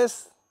like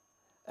this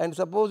and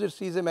suppose it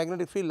sees a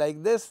magnetic field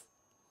like this,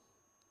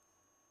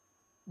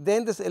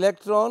 then this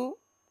electron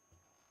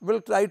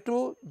will try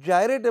to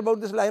gyrate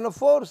about this line of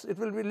force, it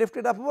will be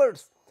lifted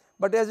upwards,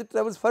 but as it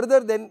travels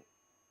further then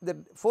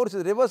the force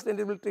is reversed and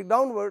it will take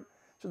downward.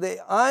 So,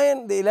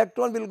 the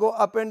electron will go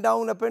up and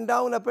down, up and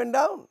down, up and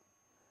down.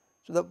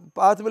 So, the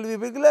path will be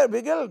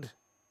wiggled.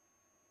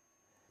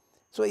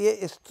 So,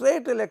 a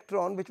straight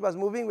electron which was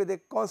moving with a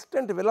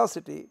constant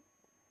velocity,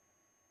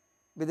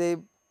 with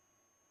a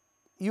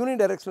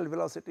unidirectional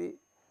velocity,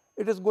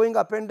 it is going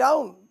up and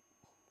down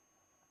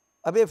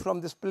away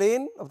from this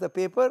plane of the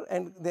paper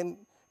and then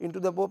into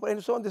the paper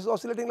and so on. This is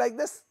oscillating like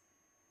this.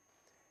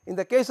 In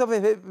the case of a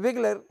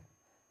Wigler,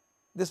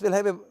 this will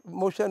have a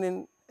motion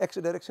in x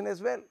direction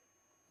as well.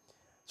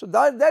 So,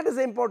 that is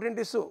an important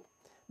issue,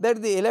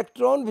 that the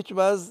electron which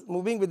was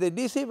moving with a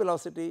DC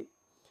velocity,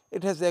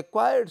 it has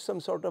acquired some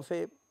sort of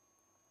a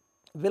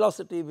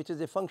velocity which is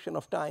a function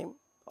of time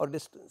or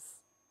distance.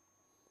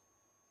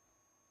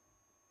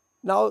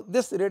 Now,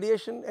 this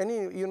radiation,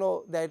 you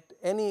know that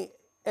any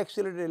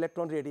accelerated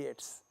electron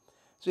radiates.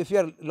 So, if you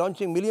are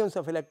launching millions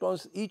of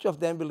electrons, each of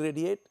them will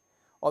radiate.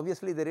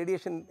 Obviously, the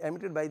radiation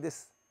emitted by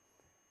this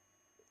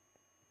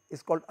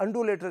is called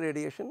undulator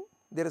radiation.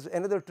 There is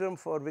another term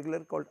for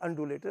Wigler called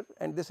undulator,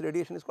 and this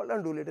radiation is called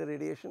undulator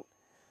radiation,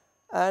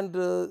 and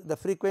the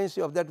frequency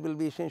of that will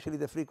be essentially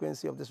the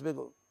frequency of this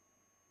wiggle.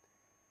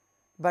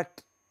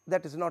 But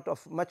that is not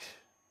of much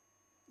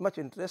much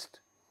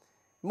interest.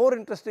 More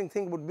interesting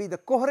thing would be the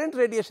coherent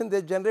radiation that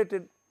is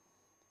generated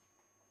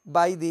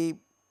by the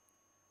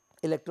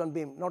electron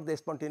beam, not the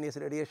spontaneous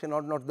radiation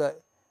or not the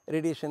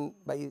radiation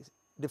by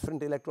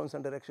different electrons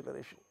under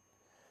acceleration.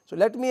 So,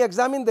 let me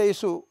examine the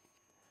issue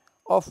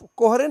of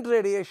coherent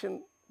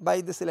radiation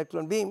by this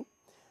electron beam.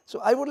 So,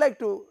 I would like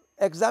to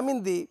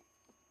examine the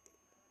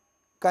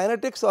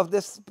kinetics of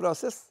this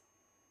process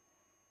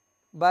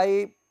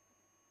by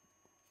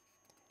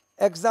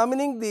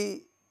examining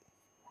the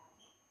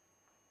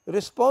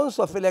response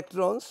of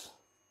electrons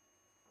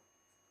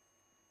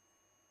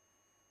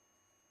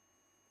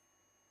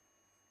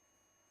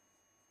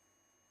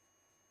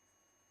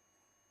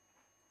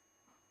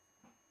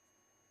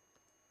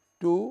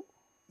to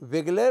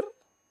Wiggler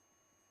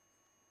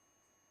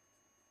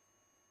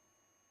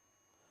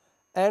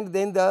and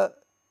then the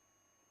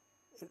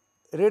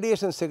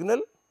radiation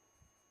signal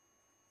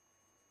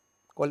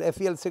called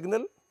FEL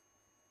signal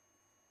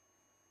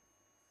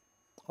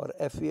or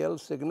FEL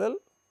signal,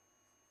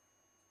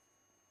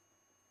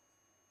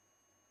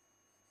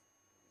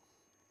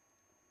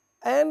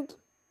 and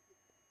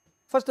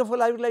first of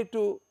all I would like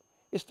to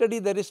study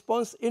the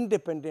response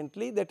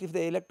independently, that if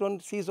the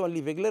electron sees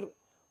only Wiggler,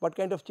 what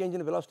kind of change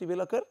in velocity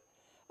will occur,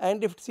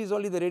 and if it sees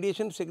only the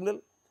radiation signal,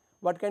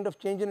 what kind of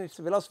change in its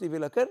velocity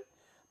will occur.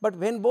 But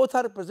when both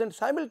are present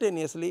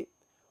simultaneously,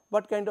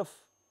 what kind of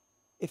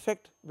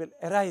effect will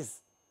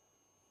arise.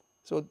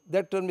 So,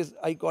 that term is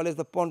I call as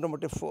the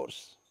pontomotive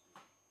force.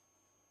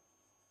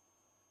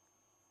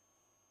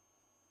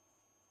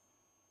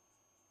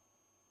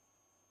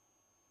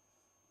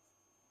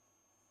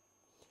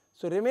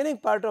 So, remaining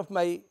part of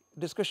my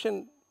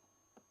discussion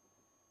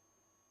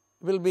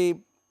will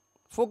be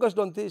focused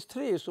on these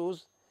three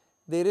issues: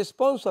 the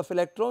response of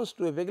electrons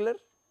to a Wiggler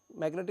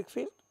magnetic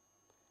field,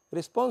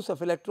 response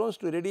of electrons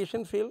to a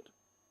radiation field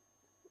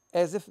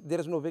as if there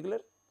is no Wiggler,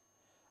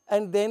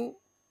 and then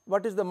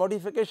what is the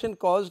modification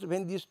caused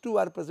when these two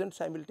are present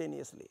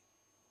simultaneously.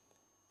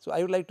 So,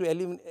 I would like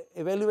to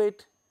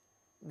evaluate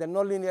the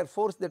nonlinear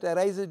force that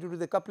arises due to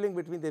the coupling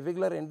between the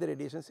Wiggler and the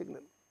radiation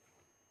signal.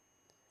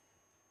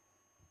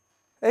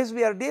 As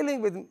we are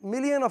dealing with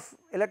million of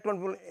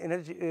electron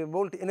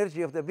volt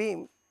energy of the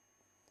beam,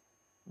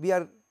 we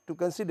are to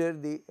consider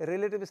the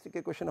relativistic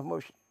equation of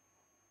motion.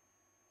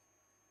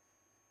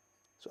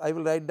 So, I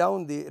will write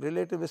down the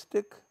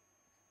relativistic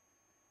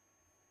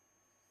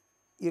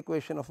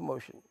equation of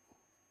motion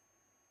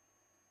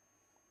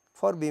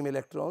for beam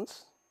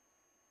electrons,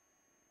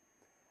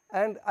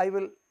 and I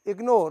will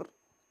ignore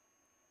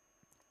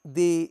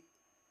the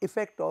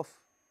effect of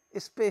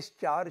space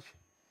charge,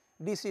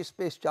 DC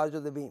space charge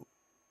of the beam.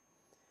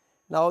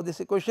 Now, this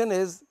equation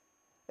is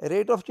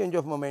rate of change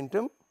of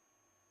momentum.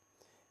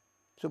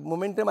 So,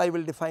 momentum I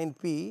will define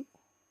P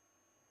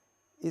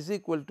is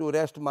equal to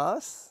rest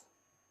mass,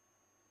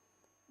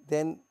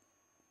 then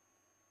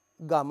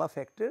gamma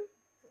factor,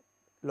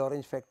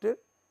 Lorentz factor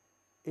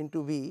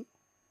into V,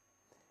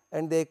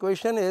 and the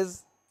equation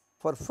is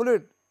for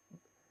fluid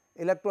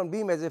electron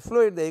beam as a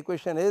fluid, the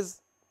equation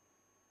is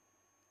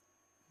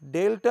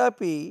delta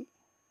P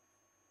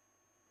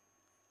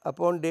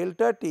upon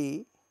delta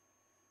T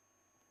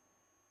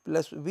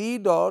plus V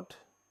dot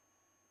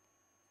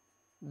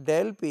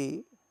del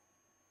P,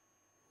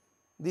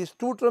 these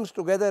two terms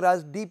together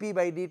as dP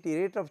by dt,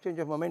 rate of change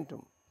of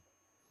momentum,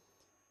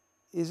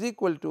 is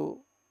equal to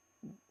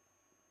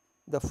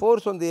the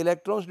force on the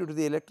electrons due to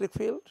the electric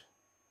field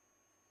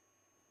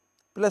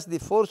plus the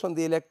force on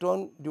the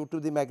electron due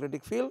to the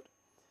magnetic field,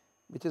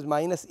 which is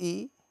minus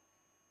E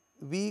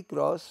V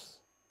cross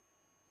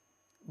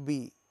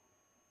B.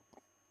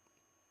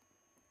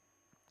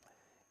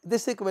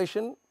 This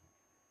equation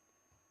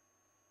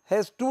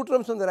has two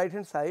terms on the right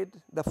hand side.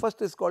 The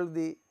first is called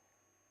the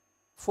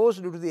force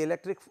due to the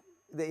electric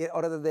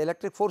or rather the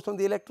electric force on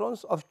the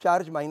electrons of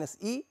charge minus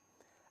E,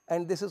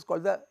 and this is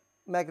called the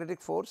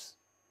magnetic force,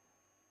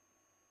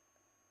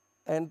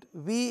 and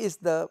V is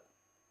the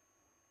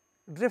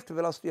drift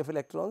velocity of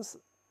electrons.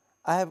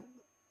 I have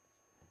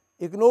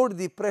ignored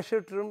the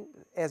pressure term,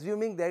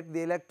 assuming that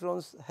the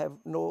electrons have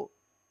no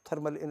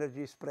thermal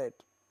energy spread.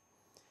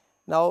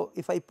 Now,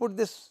 if I put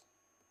this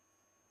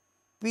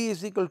P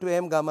is equal to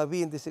m gamma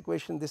V in this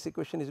equation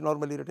is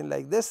normally written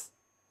like this: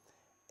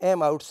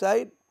 m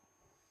outside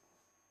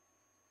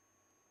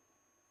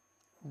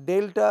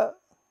delta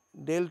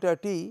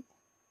T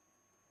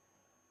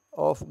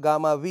of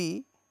gamma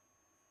V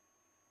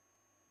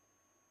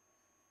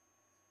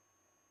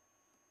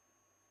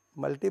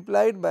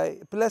multiplied by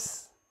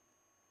plus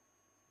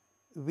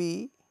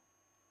V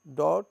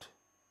dot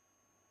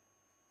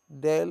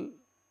del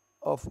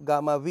of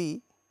gamma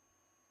V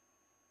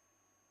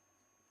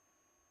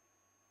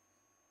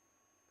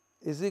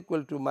is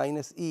equal to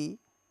minus E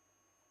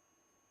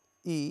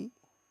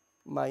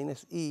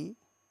minus E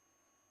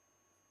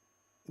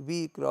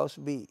V cross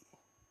B.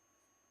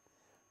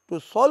 To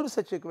solve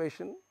such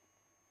equation,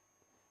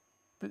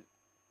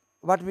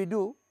 what we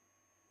do,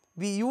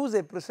 we use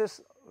a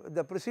process,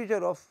 the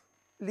procedure of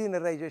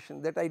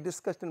linearization that I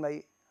discussed in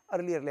my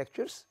earlier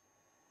lectures,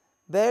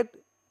 that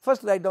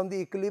First write down the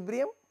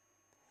equilibrium,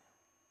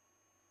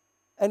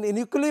 and in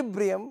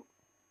equilibrium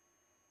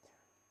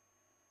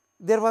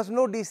there was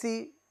no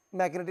DC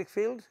magnetic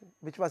field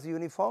which was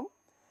uniform,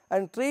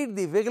 and treat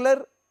the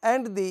Wigler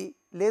and the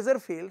laser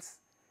fields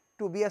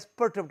to be as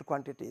perturbed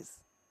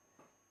quantities.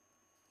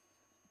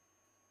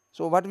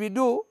 So, what we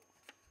do,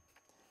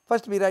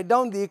 first we write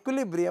down the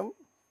equilibrium.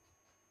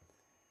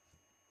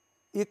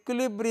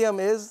 Equilibrium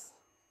is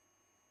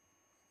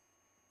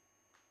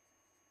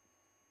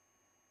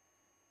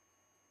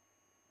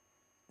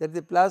that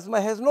the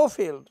plasma has no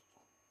field,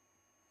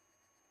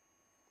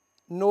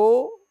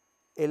 no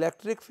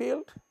electric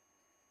field,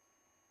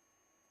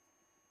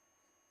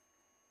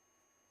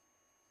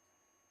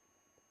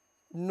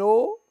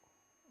 no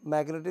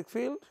magnetic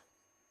field,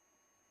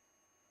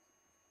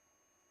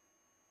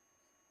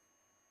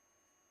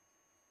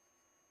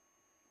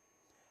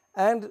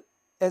 and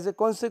as a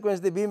consequence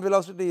the beam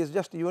velocity is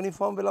just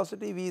uniform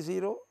velocity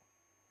v0,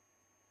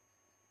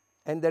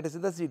 and that is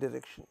in the z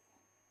direction.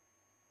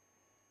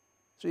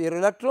 So, your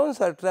electrons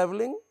are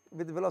travelling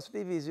with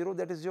velocity v0,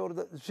 that is your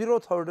the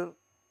 0th order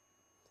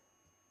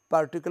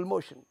particle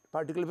motion,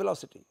 particle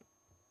velocity.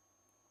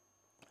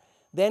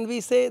 Then we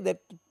say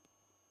that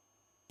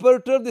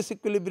perturb this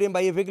equilibrium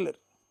by a Wigler,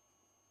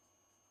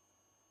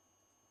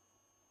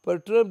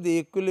 perturb the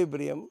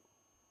equilibrium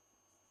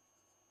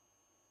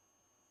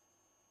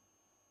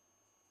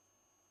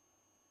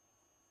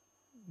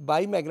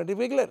by magnetic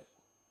Wigler.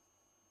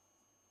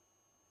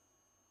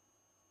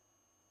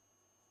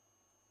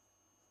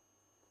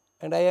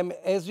 And I am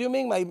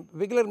assuming my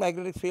Wigler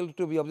magnetic field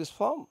to be of this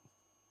form.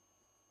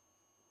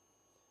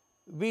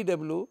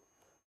 VW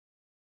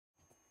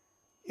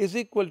is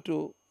equal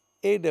to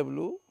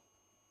AW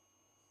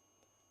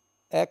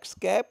x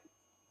cap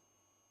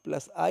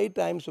plus I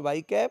times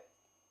y cap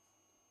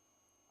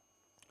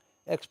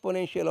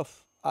exponential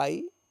of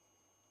I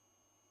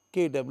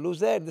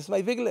KWZ. This is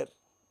my Wigler.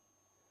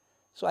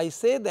 So, I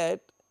say that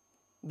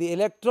the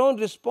electron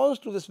response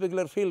to this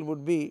Wigler field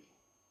would be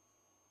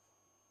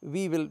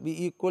V will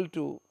be equal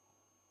to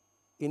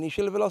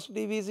initial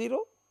velocity V0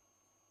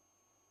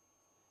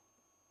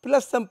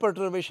 plus some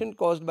perturbation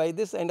caused by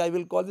this, and I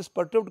will call this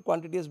perturbed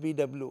quantity as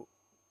BW.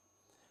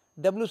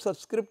 W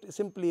subscript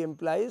simply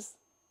implies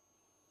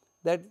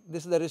that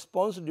this is the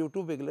response due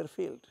to Wigler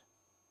field.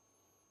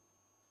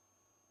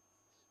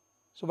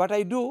 So, what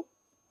I do,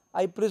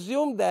 I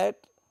presume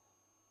that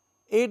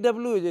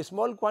AW is a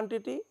small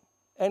quantity,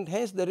 and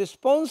hence the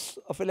response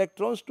of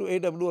electrons to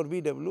AW or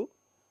VW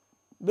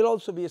will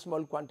also be a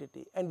small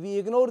quantity, and we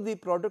ignore the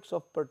products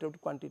of perturbed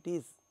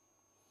quantities.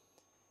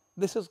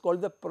 This is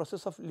called the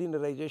process of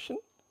linearization.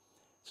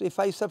 So, if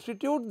I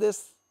substitute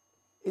this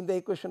in the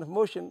equation of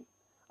motion,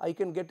 I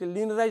can get a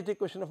linearized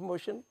equation of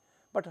motion.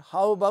 But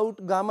how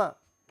about gamma?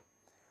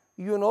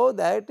 You know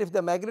that if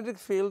the magnetic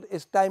field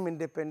is time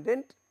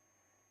independent,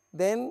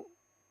 then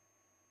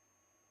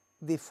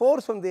the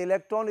force from the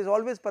electron is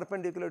always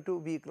perpendicular to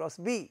V cross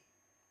B.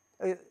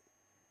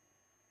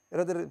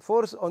 Rather,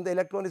 force on the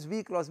electron is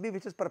V cross B,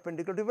 which is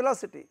perpendicular to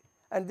velocity,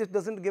 and this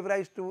does not give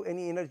rise to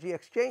any energy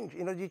exchange,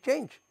 energy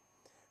change.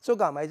 So,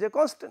 gamma is a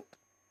constant.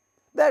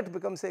 That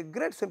becomes a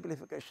great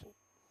simplification.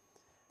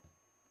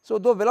 So,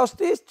 though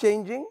velocity is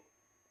changing,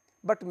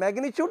 but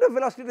magnitude of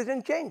velocity does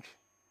not change.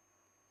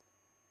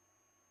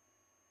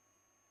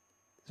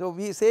 So,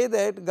 we say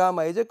that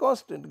gamma is a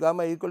constant,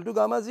 gamma equal to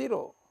gamma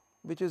 0,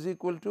 which is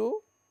equal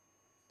to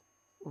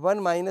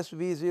 1 minus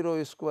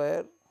V0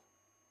 square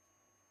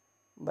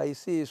by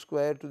C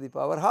square to the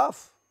power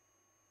half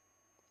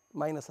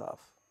minus half.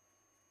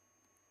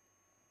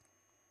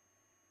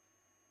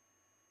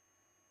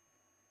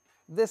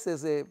 This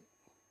is a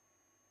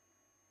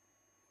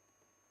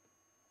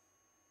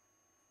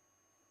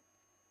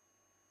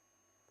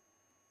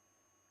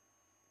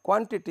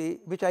quantity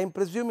which I am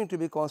presuming to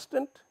be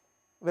constant.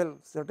 Well,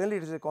 certainly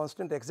it is a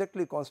constant,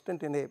 exactly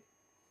constant in a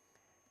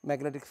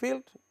magnetic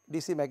field,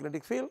 DC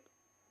magnetic field.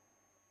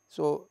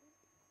 So,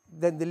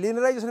 then the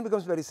linearization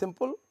becomes very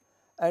simple,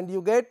 and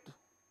you get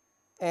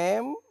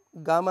m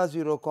gamma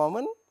 0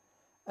 common,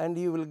 and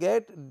you will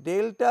get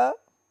delta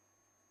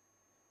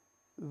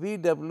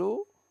VW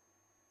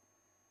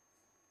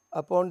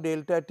upon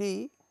delta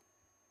T.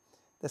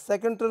 The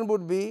second term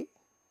would be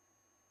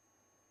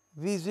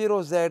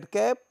V0 Z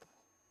cap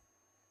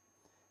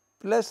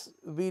plus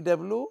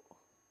VW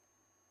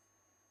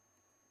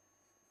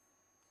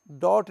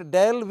dot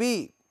del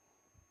V,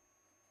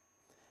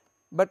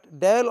 but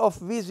del of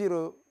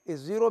V0 is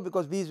 0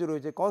 because V0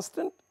 is a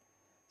constant.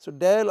 So,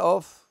 del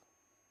of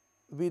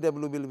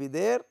VW will be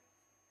there.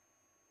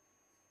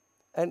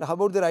 And how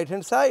about the right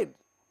hand side?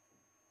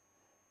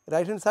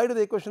 Right hand side of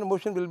the equation of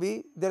motion will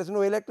be, there is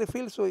no electric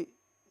field, so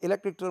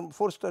electric term,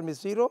 force term is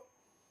 0.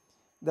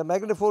 The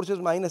magnetic force is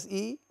minus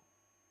E.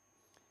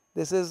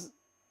 This is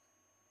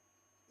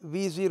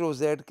V0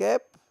 Z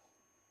cap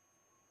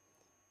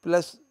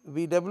plus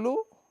VW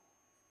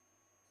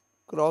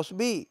cross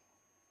B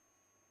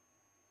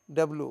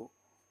W.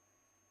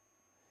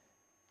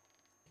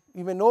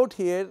 You may note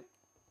here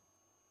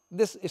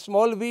this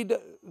small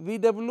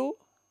VW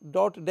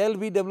dot del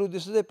VW,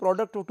 this is a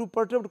product of two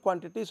perturbed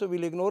quantities, so we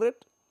will ignore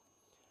it,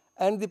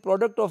 and the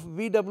product of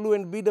VW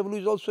and BW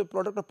is also a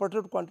product of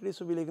perturbed quantities,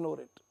 so we will ignore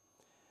it.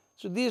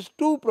 So, these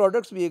two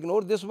products we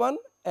ignore, this one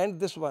and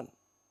this one.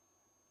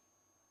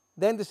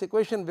 Then this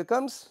equation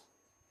becomes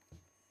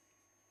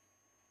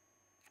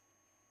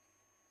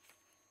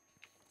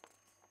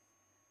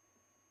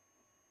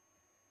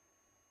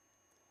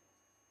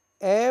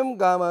m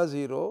gamma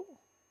 0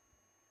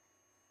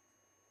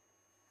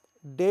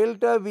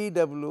 delta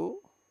VW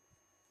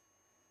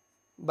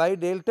by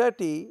delta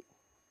T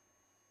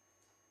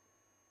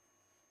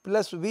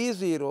plus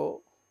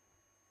V0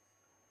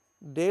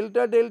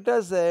 delta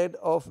delta Z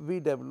of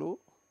VW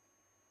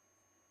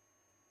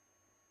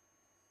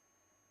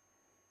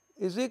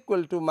is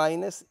equal to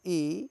minus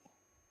E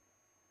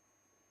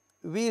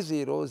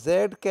V0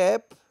 Z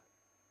cap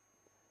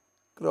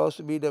cross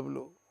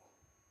VW.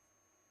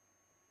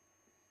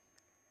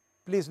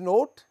 Please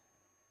note,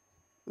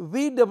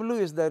 VW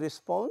is the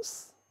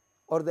response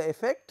or the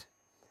effect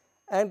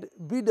and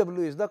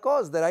BW is the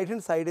cause. The right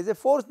hand side is a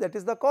force, that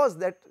is the cause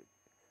that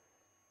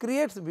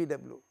creates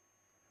BW.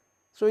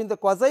 So, in the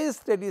quasi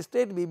steady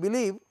state we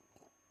believe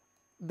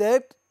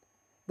that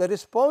the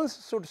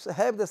response should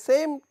have the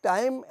same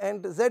time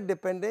and Z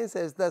dependence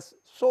as the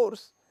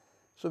source.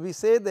 So, we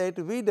say that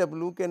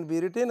VW can be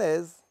written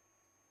as,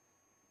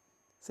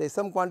 say,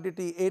 some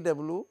quantity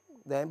AW,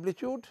 the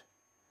amplitude,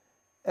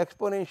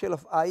 exponential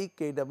of I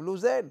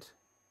KWZ,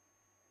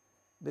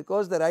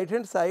 because the right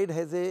hand side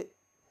has a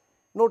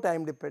no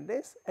time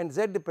dependence and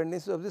Z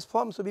dependence of this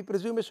form. So, we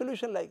presume a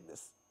solution like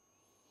this.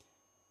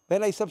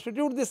 When I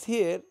substitute this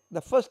here,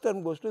 the first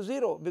term goes to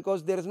 0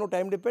 because there is no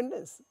time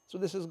dependence. So,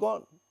 this is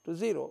gone to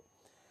 0,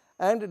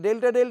 and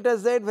delta delta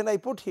Z when I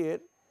put here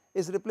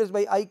is replaced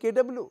by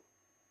IKW.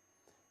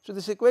 So,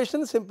 this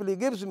equation simply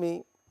gives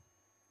me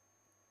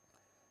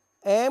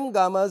m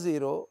gamma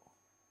 0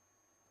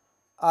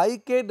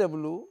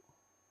 IKW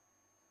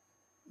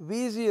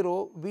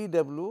V0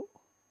 VW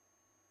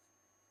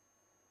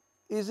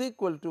is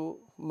equal to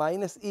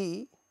minus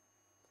E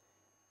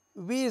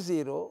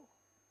V0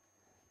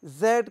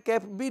 Z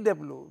cap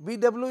BW.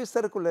 BW is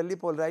circularly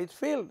polarized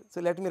field. So,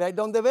 let me write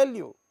down the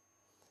value.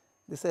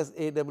 This has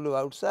AW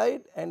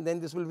outside and then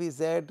this will be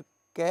Z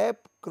cap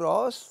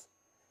cross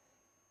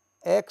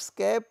X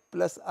cap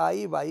plus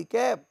I Y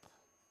cap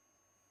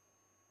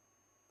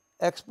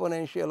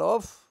exponential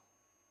of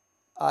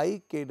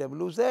I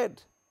KWZ.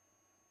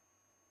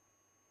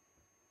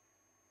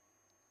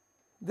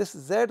 This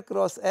Z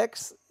cross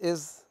X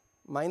is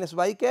minus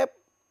Y cap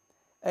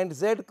and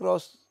Z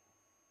cross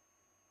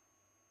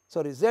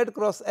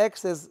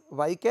X is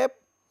Y cap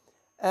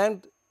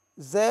and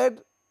Z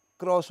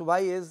cross Y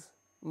is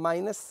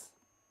minus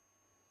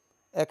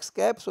X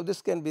cap. So,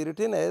 this can be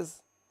written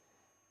as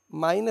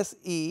minus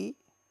E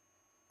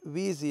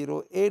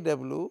V0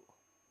 AW,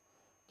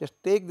 just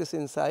take this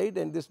inside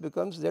and this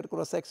becomes Z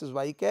cross X is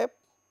Y cap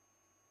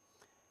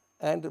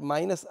and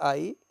minus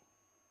I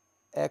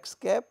X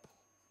cap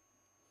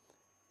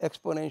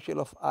exponential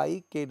of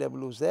I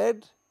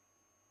KWZ.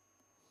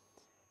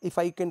 If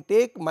I can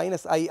take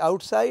minus I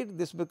outside,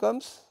 this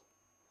becomes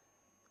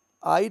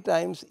I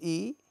times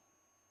E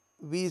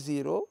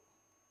V0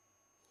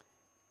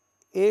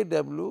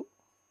 AW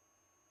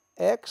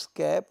X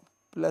cap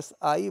plus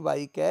I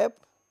Y cap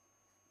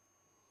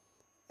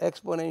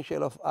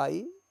exponential of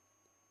I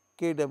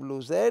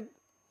KWZ,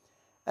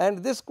 and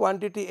this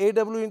quantity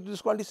AW into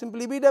this quantity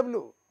simply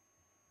BW.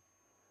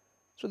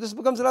 So, this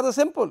becomes rather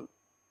simple.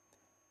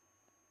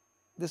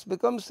 This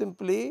becomes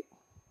simply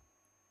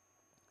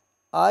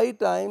I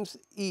times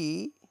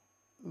E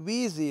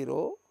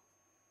V0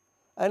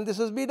 and this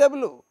is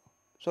BW,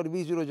 sorry,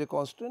 V0 is a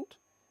constant,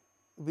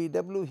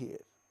 BW here.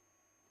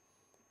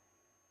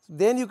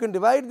 Then you can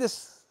divide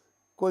this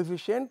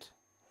coefficient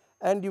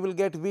and you will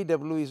get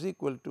VW is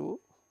equal to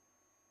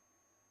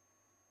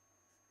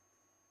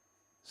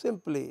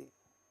simply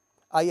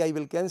I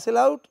will cancel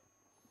out,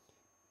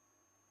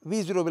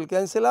 V0 will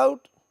cancel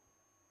out,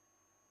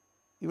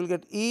 you will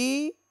get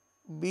E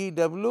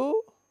BW,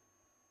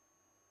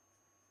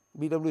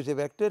 BW is a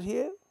vector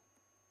here,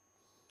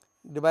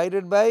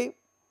 divided by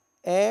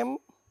m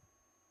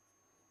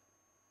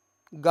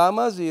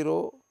gamma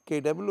 0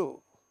 KW.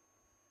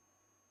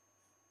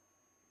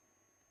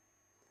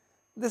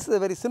 This is a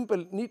very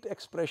simple neat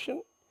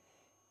expression.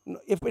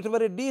 If it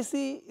were a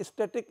DC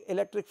static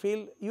electric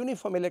field,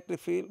 uniform electric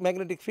field,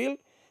 magnetic field,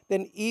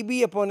 then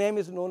EB upon m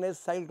is known as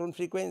cyclotron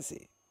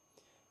frequency.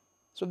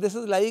 So, this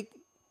is like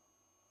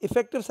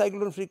effective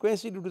cyclotron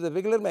frequency due to the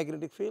Wigler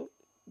magnetic field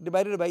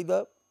divided by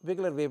the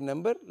Wigler wave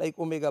number like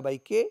omega by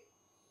k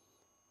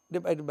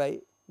divided by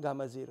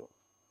gamma 0,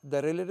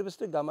 the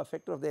relativistic gamma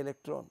factor of the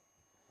electron.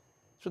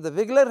 So, the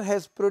Wigler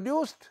has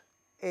produced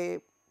a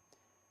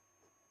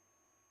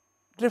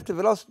drift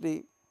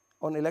velocity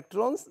on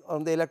electrons,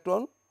 on the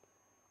electron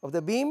of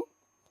the beam,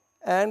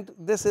 and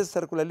this is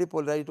circularly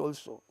polarized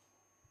also,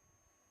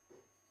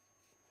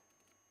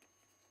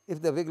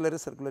 if the Wigler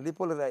is circularly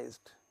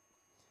polarized.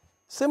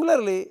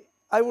 Similarly,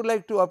 I would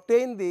like to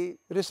obtain the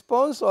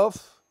response of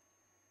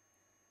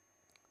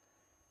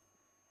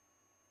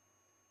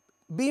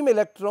beam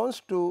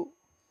electrons to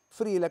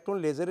free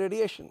electron laser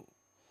radiation.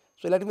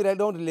 So, let me write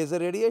down laser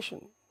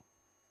radiation,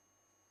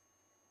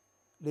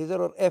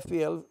 laser or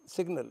FEL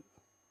signal.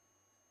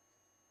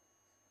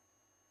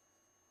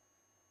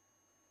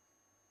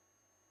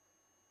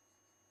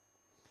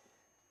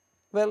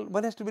 Well,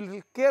 one has to be a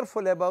little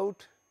careful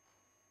about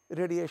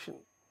radiation.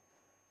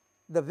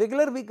 The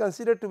Wiggler we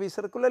consider to be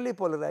circularly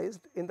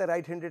polarized in the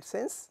right handed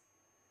sense,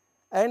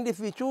 and if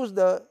we choose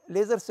the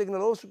laser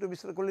signal also to be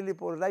circularly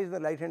polarized in the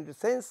right handed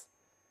sense,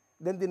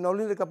 then the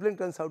nonlinear coupling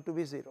turns out to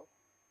be 0.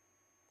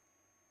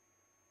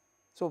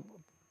 So,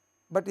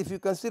 but if you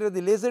consider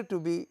the laser to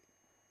be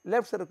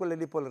left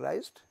circularly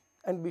polarized,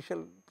 and we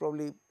shall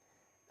probably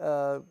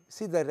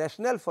see the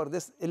rationale for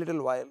this a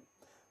little while,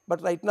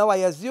 but right now I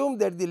assume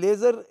that the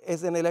laser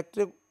is an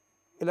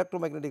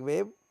electromagnetic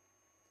wave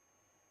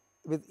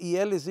with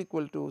EL is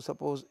equal to,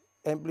 suppose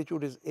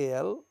amplitude is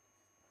AL,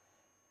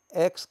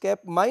 x cap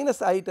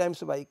minus I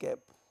times y cap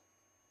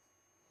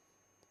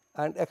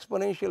and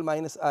exponential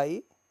minus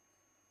I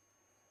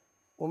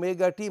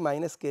omega t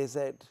minus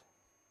kz.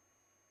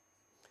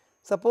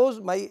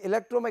 Suppose my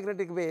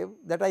electromagnetic wave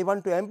that I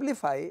want to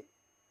amplify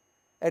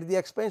at the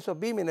expense of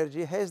beam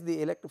energy has the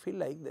electric field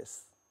like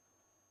this.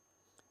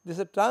 This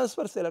is a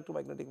transverse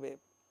electromagnetic wave,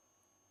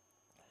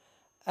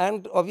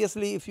 and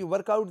obviously if you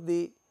work out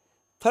the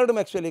third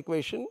Maxwell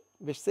equation,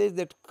 which says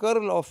that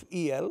curl of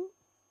EL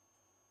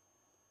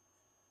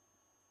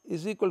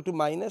is equal to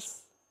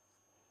minus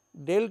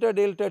delta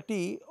delta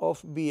t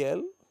of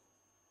BL.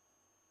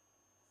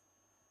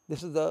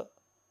 This is the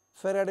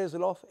Faraday's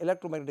law of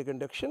electromagnetic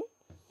induction,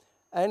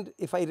 and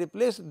if I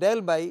replace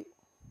del by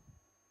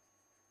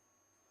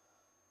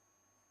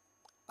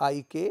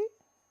IK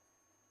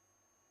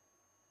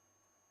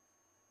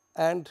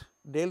and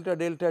delta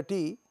delta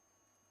t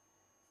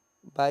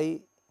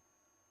by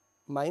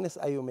minus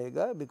I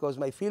omega, because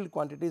my field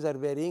quantities are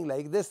varying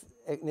like this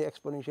in an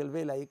exponential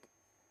way like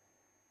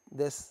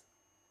this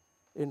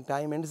in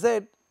time and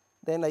z,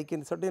 then I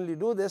can certainly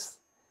do this.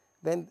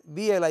 Then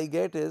BL I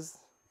get is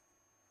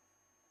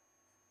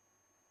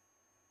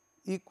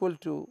equal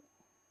to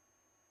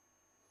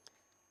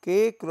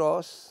k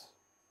cross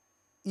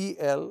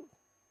EL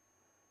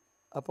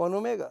upon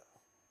omega,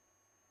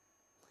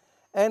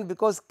 and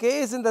because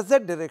k is in the z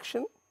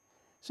direction,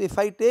 so if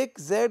I take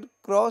z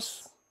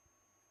cross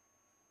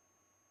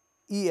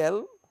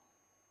EL,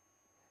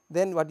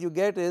 then what you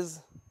get is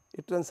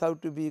it turns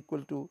out to be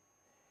equal to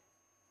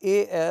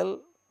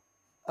AL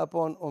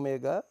upon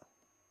omega,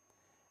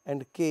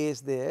 and k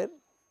is there,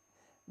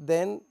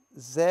 then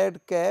z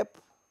cap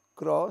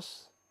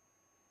cross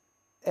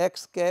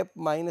x cap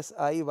minus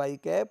I y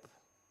cap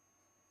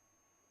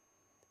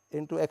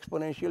into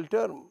exponential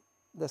term,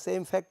 the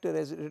same factor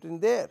as written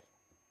there.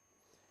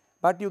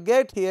 But you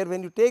get here,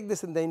 when you take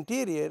this in the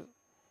interior,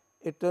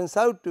 it turns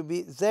out to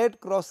be z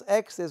cross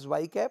x is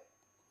y cap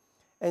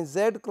and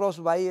z cross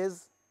y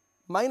is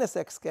minus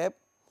x cap.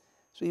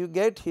 So, you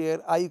get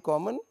here I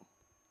common,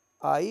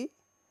 I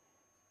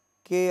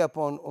k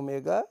upon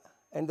omega,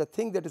 and the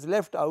thing that is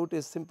left out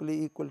is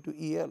simply equal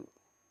to EL.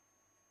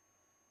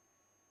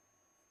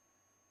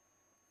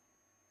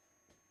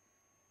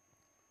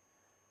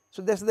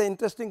 So, that is the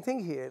interesting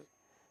thing here,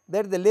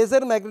 that the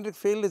laser magnetic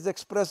field is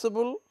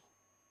expressible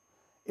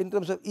in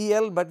terms of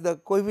EL, but the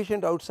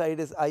coefficient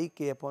outside is I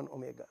k upon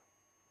omega.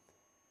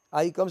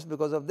 I comes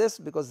because of this,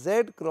 because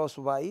z cross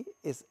y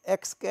is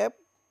x cap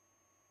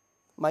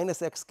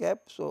minus x cap.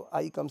 So,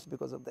 I comes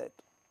because of that.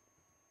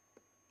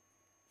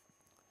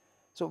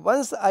 So,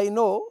 once I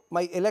know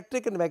my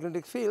electric and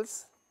magnetic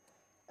fields,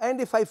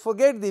 and if I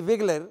forget the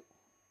Wiggler,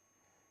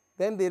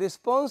 then the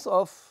response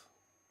of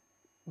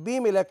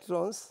beam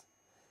electrons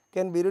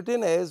can be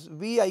written as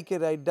V I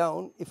can write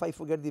down if I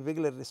forget the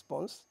Wiggler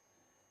response,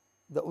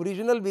 the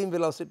original beam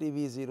velocity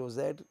V0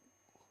 z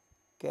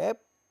cap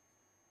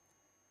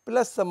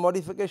plus some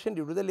modification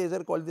due to the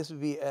laser called this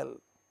VL.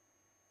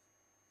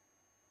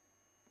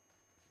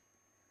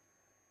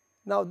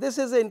 Now, this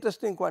is an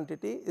interesting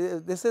quantity,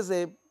 this is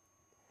a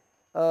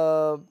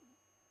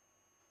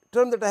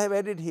term that I have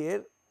added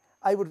here.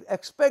 I would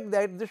expect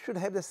that this should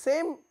have the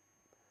same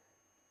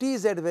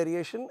Tz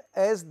variation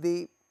as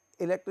the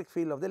electric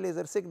field of the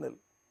laser signal.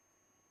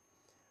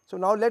 So,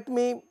 now let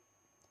me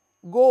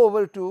go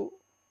over to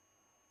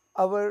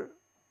our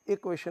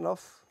equation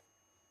of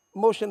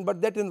motion,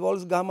 but that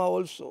involves gamma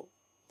also.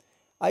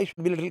 I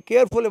should be a little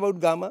careful about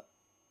gamma.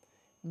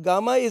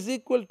 Gamma is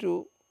equal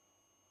to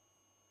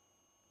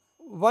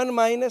 1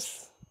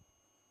 minus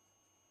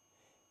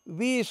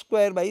V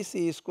square by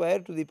C square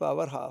to the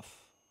power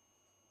half.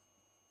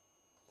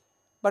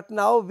 But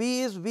now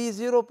V is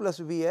V0 plus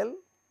VL,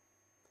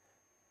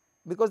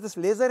 because this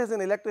laser has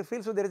an electric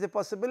field, so there is a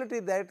possibility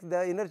that the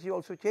energy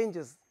also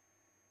changes.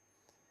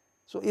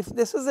 So, if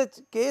this is a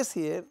case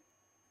here,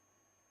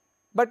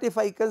 but if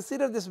I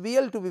consider this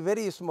VL to be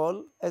very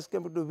small as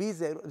compared to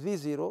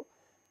V0,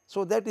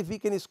 so that if we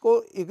can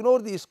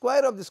ignore the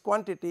square of this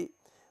quantity,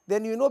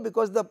 then you know,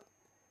 because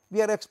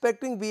we are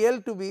expecting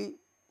VL to be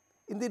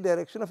in the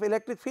direction of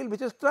electric field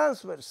which is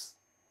transverse.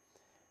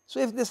 So,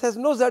 if this has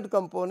no z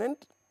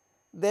component,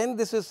 then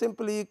this is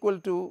simply equal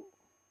to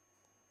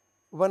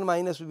 1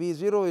 minus V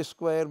 0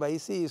 square by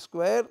C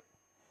square.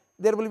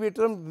 There will be a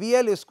term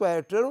VL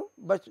square term,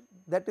 but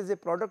that is a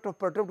product of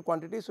perturbed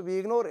quantity, so we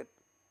ignore it.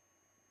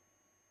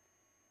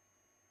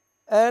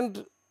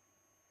 And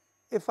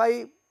if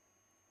I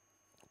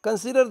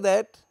consider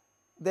that,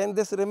 then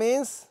this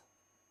remains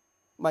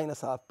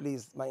minus half,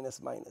 please, minus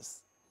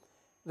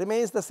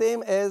remains the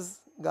same as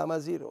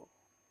gamma 0.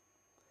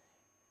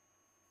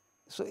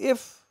 So,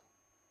 if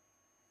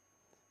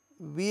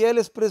VL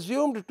is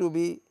presumed to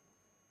be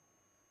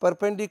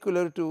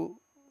perpendicular to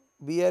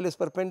VL is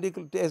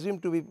perpendicular to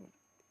assumed to be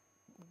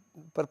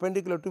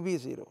perpendicular to V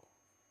 0,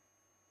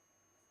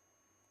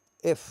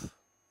 if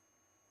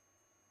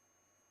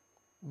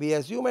we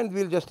assume, and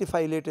we will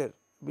justify later,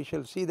 we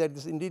shall see that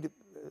this is indeed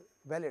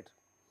valid.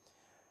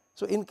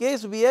 So, in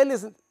case VL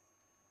is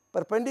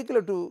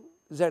perpendicular to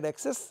z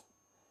axis,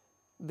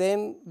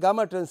 then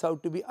gamma turns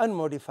out to be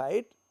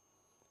unmodified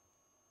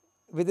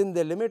within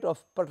the limit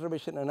of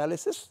perturbation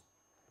analysis,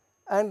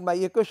 and my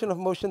equation of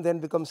motion then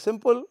becomes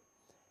simple.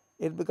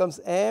 It becomes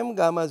m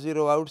gamma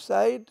 0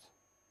 outside,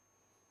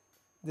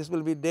 this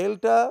will be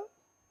delta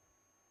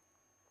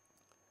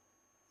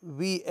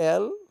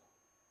VL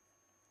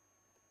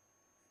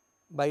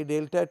by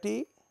delta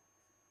t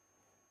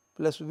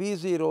plus V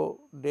 0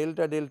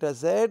 delta delta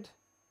z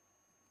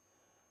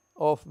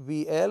of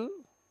VL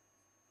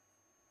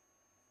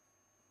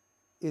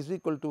is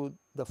equal to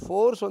the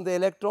force on the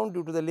electron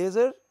due to the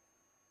laser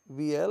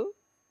VL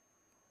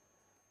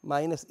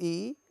minus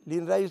E,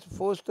 linearized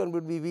force term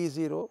would be V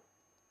 0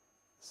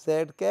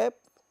 z cap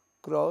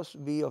cross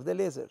B of the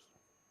laser.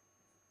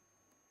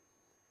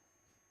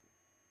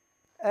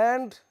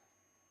 And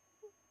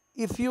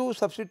if you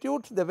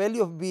substitute the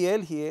value of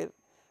BL here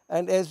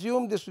and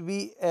assume this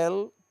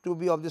VL to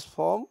be of this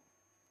form,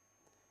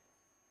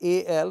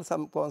 AL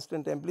some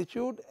constant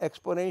amplitude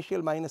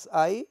exponential minus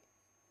I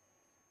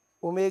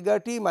omega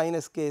t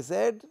minus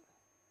kz,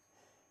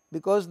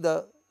 because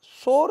the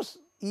source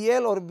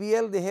EL or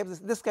BL they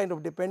have this kind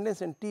of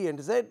dependence in t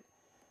and z.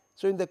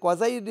 So, in the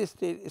quasi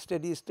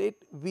steady state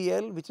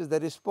VL, which is the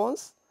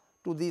response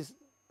to these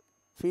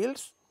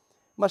fields,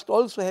 must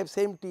also have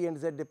same t and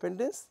z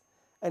dependence,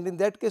 and in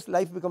that case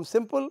life becomes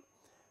simple.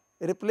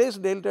 Replace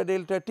delta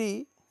delta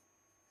t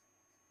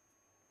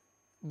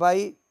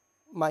by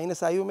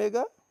minus I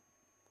omega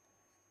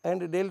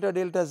and delta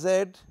delta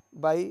z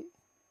by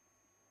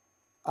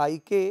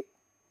I k,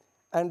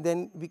 and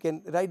then we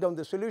can write down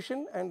the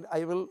solution, and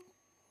I will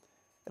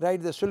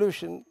write the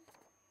solution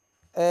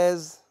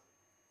as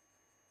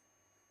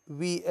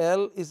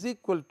VL is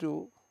equal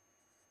to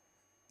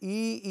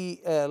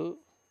EEL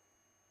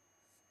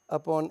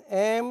upon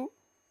m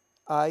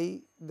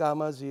I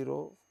gamma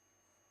 0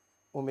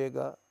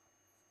 omega.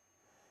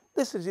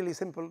 This is really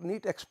simple,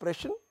 neat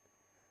expression.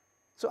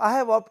 So, I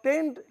have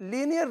obtained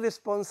linear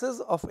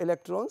responses of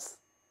electrons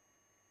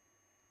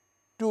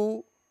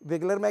to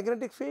Wigler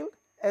magnetic field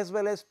as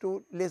well as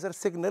to laser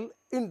signal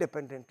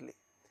independently.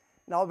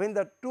 Now, when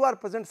the two are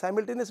present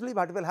simultaneously,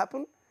 what will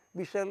happen?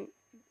 We shall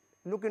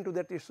look into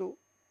that issue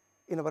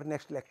in our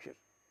next lecture.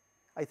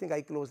 I think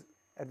I close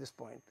at this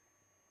point.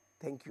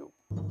 Thank you.